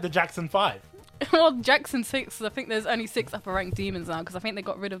just said the Jackson 5. Well, Jackson 6. I think there's only 6 upper rank demons now because I think they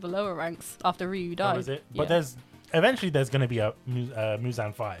got rid of the lower ranks after Ryu died. Or is it? But Yeah. there's eventually there's going to be a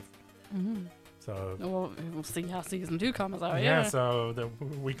Muzan 5. Mhm. So Well, we'll see how season 2 comes out. yeah, Yeah. so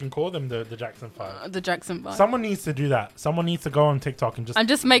we can call them the Jackson 5. The Jackson vibe. Someone needs to do that. Someone needs to go on TikTok and And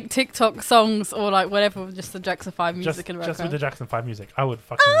just make TikTok songs or like whatever with just the Jackson 5 music in the just with background. the Jackson 5 music. I would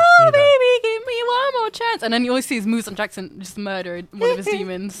fucking Oh, see that. baby, give me one more chance. And then you always see his Muzan Jackson just murder one of his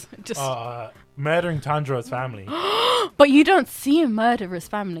demons. Just, Murdering Tanjiro's family. but you don't see him murder his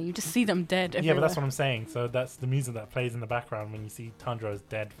family. You just see them dead. Yeah, Everywhere. but that's what I'm saying. So that's the music that plays in the background when you see Tanjiro's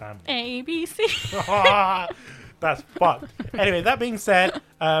dead family. A B C. That's fucked. Anyway, that being said,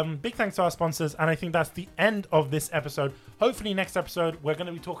 big thanks to our sponsors, and I think that's the end of this episode. Hopefully, next episode we're going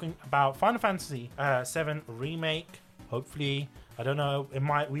to be talking about Final Fantasy VII Remake. Hopefully, I don't know.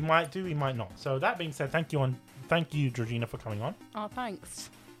 We might do, we might not. So that being said, thank you, Georgina, for coming on. Oh, thanks.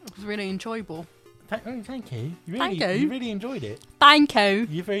 It was really enjoyable. Thank you. Thank you. You really enjoyed it. Thank you.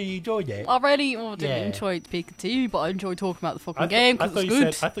 You really enjoyed it. I really didn't Yeah. enjoy Pikachu, but I enjoyed talking about the fucking I game thought because it you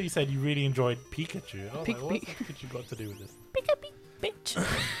was said, I good. thought you said you really enjoyed Pikachu. I was Pika- like, what's Pikachu got to do with this? Bitch.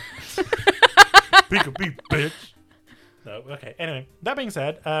 Pikachu, bitch. No, okay. Anyway, that being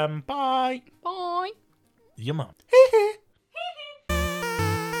said, bye. Bye. Your mom.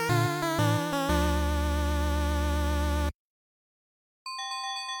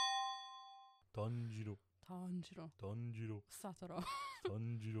 Tanjiro. Tanjiro. Satoru.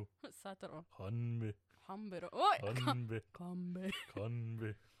 Tanjiro. Satoru. Hanbe. Hambero. Oi! Hanbe. Kanbe.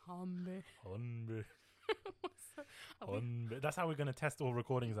 Hanbe. Hambe. Hanbe. Are we- Hanbe. That's how we're gonna test all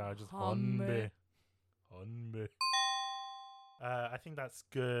recordings out. Just Hanbe. Hanbe. Hanbe. I think that's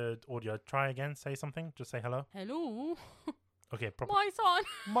good audio. Try again. Say something. Just say hello. Hello. Okay. Proper. My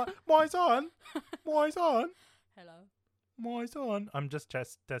son. My son. My son. Hello. My son. I'm just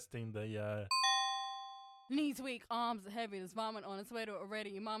testing the. Knees weak, arms heavy, there's vomit on its way to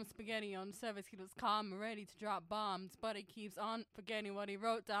already. Mom's spaghetti on the surface, he was calm and ready to drop bombs. But he keeps on forgetting what he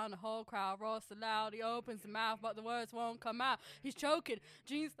wrote down. The whole crowd roars aloud. He opens the mouth, but the words won't come out. He's choking.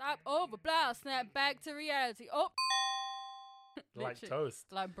 Jeans stop over, blouse, snap back to reality. Oh! Like Literally. toast.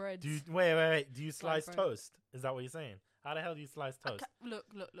 Like bread. Do you wait? Do you slice bread. toast? Is that what you're saying? How the hell do you slice toast? Look.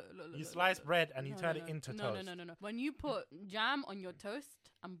 You slice bread and you turn it into no, toast. No. When you put jam on your toast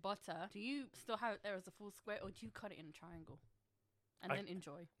and butter, do you still have it there as a full square, or do you cut it in a triangle and then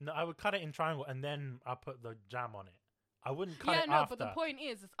enjoy? No, I would cut it in triangle and then I put the jam on it. I wouldn't cut Yeah, it no, after. but the point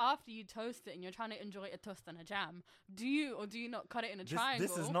is after you toast it and you're trying to enjoy a toast and a jam, do you or do you not cut it in a triangle?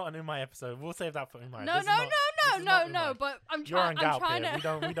 This is not an in my episode. We'll save that for in my. No. But I'm You're trying. on I'm Galp trying here.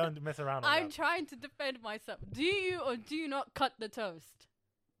 to. We don't mess around. On I'm that. trying to defend myself. Do you or do you not cut the toast?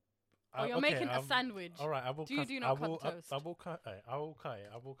 Or you're making a sandwich. All right, I will. Do you do not cut the toast? I will cut it. I will cut it.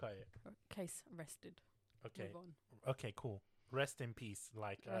 I will cut it. Case rested. Okay. Move on. Okay. Cool. Rest in peace.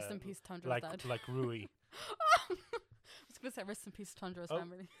 Like. Rest in peace, Tandra's like dad. like Rui. I was gonna say rest in peace, Tandra's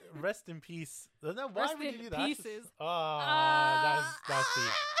family. Rest in peace. No, why Rest would you in do that? pieces. That's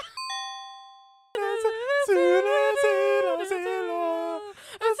deep.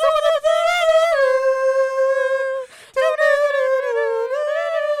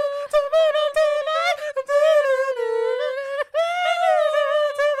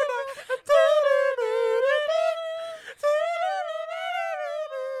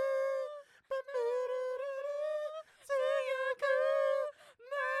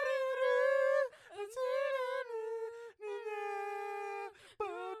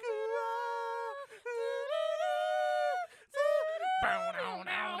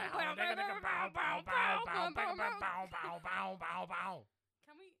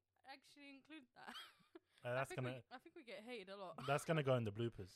 Can we actually include that? That's I think we get hated a lot. That's gonna go in the bloopers.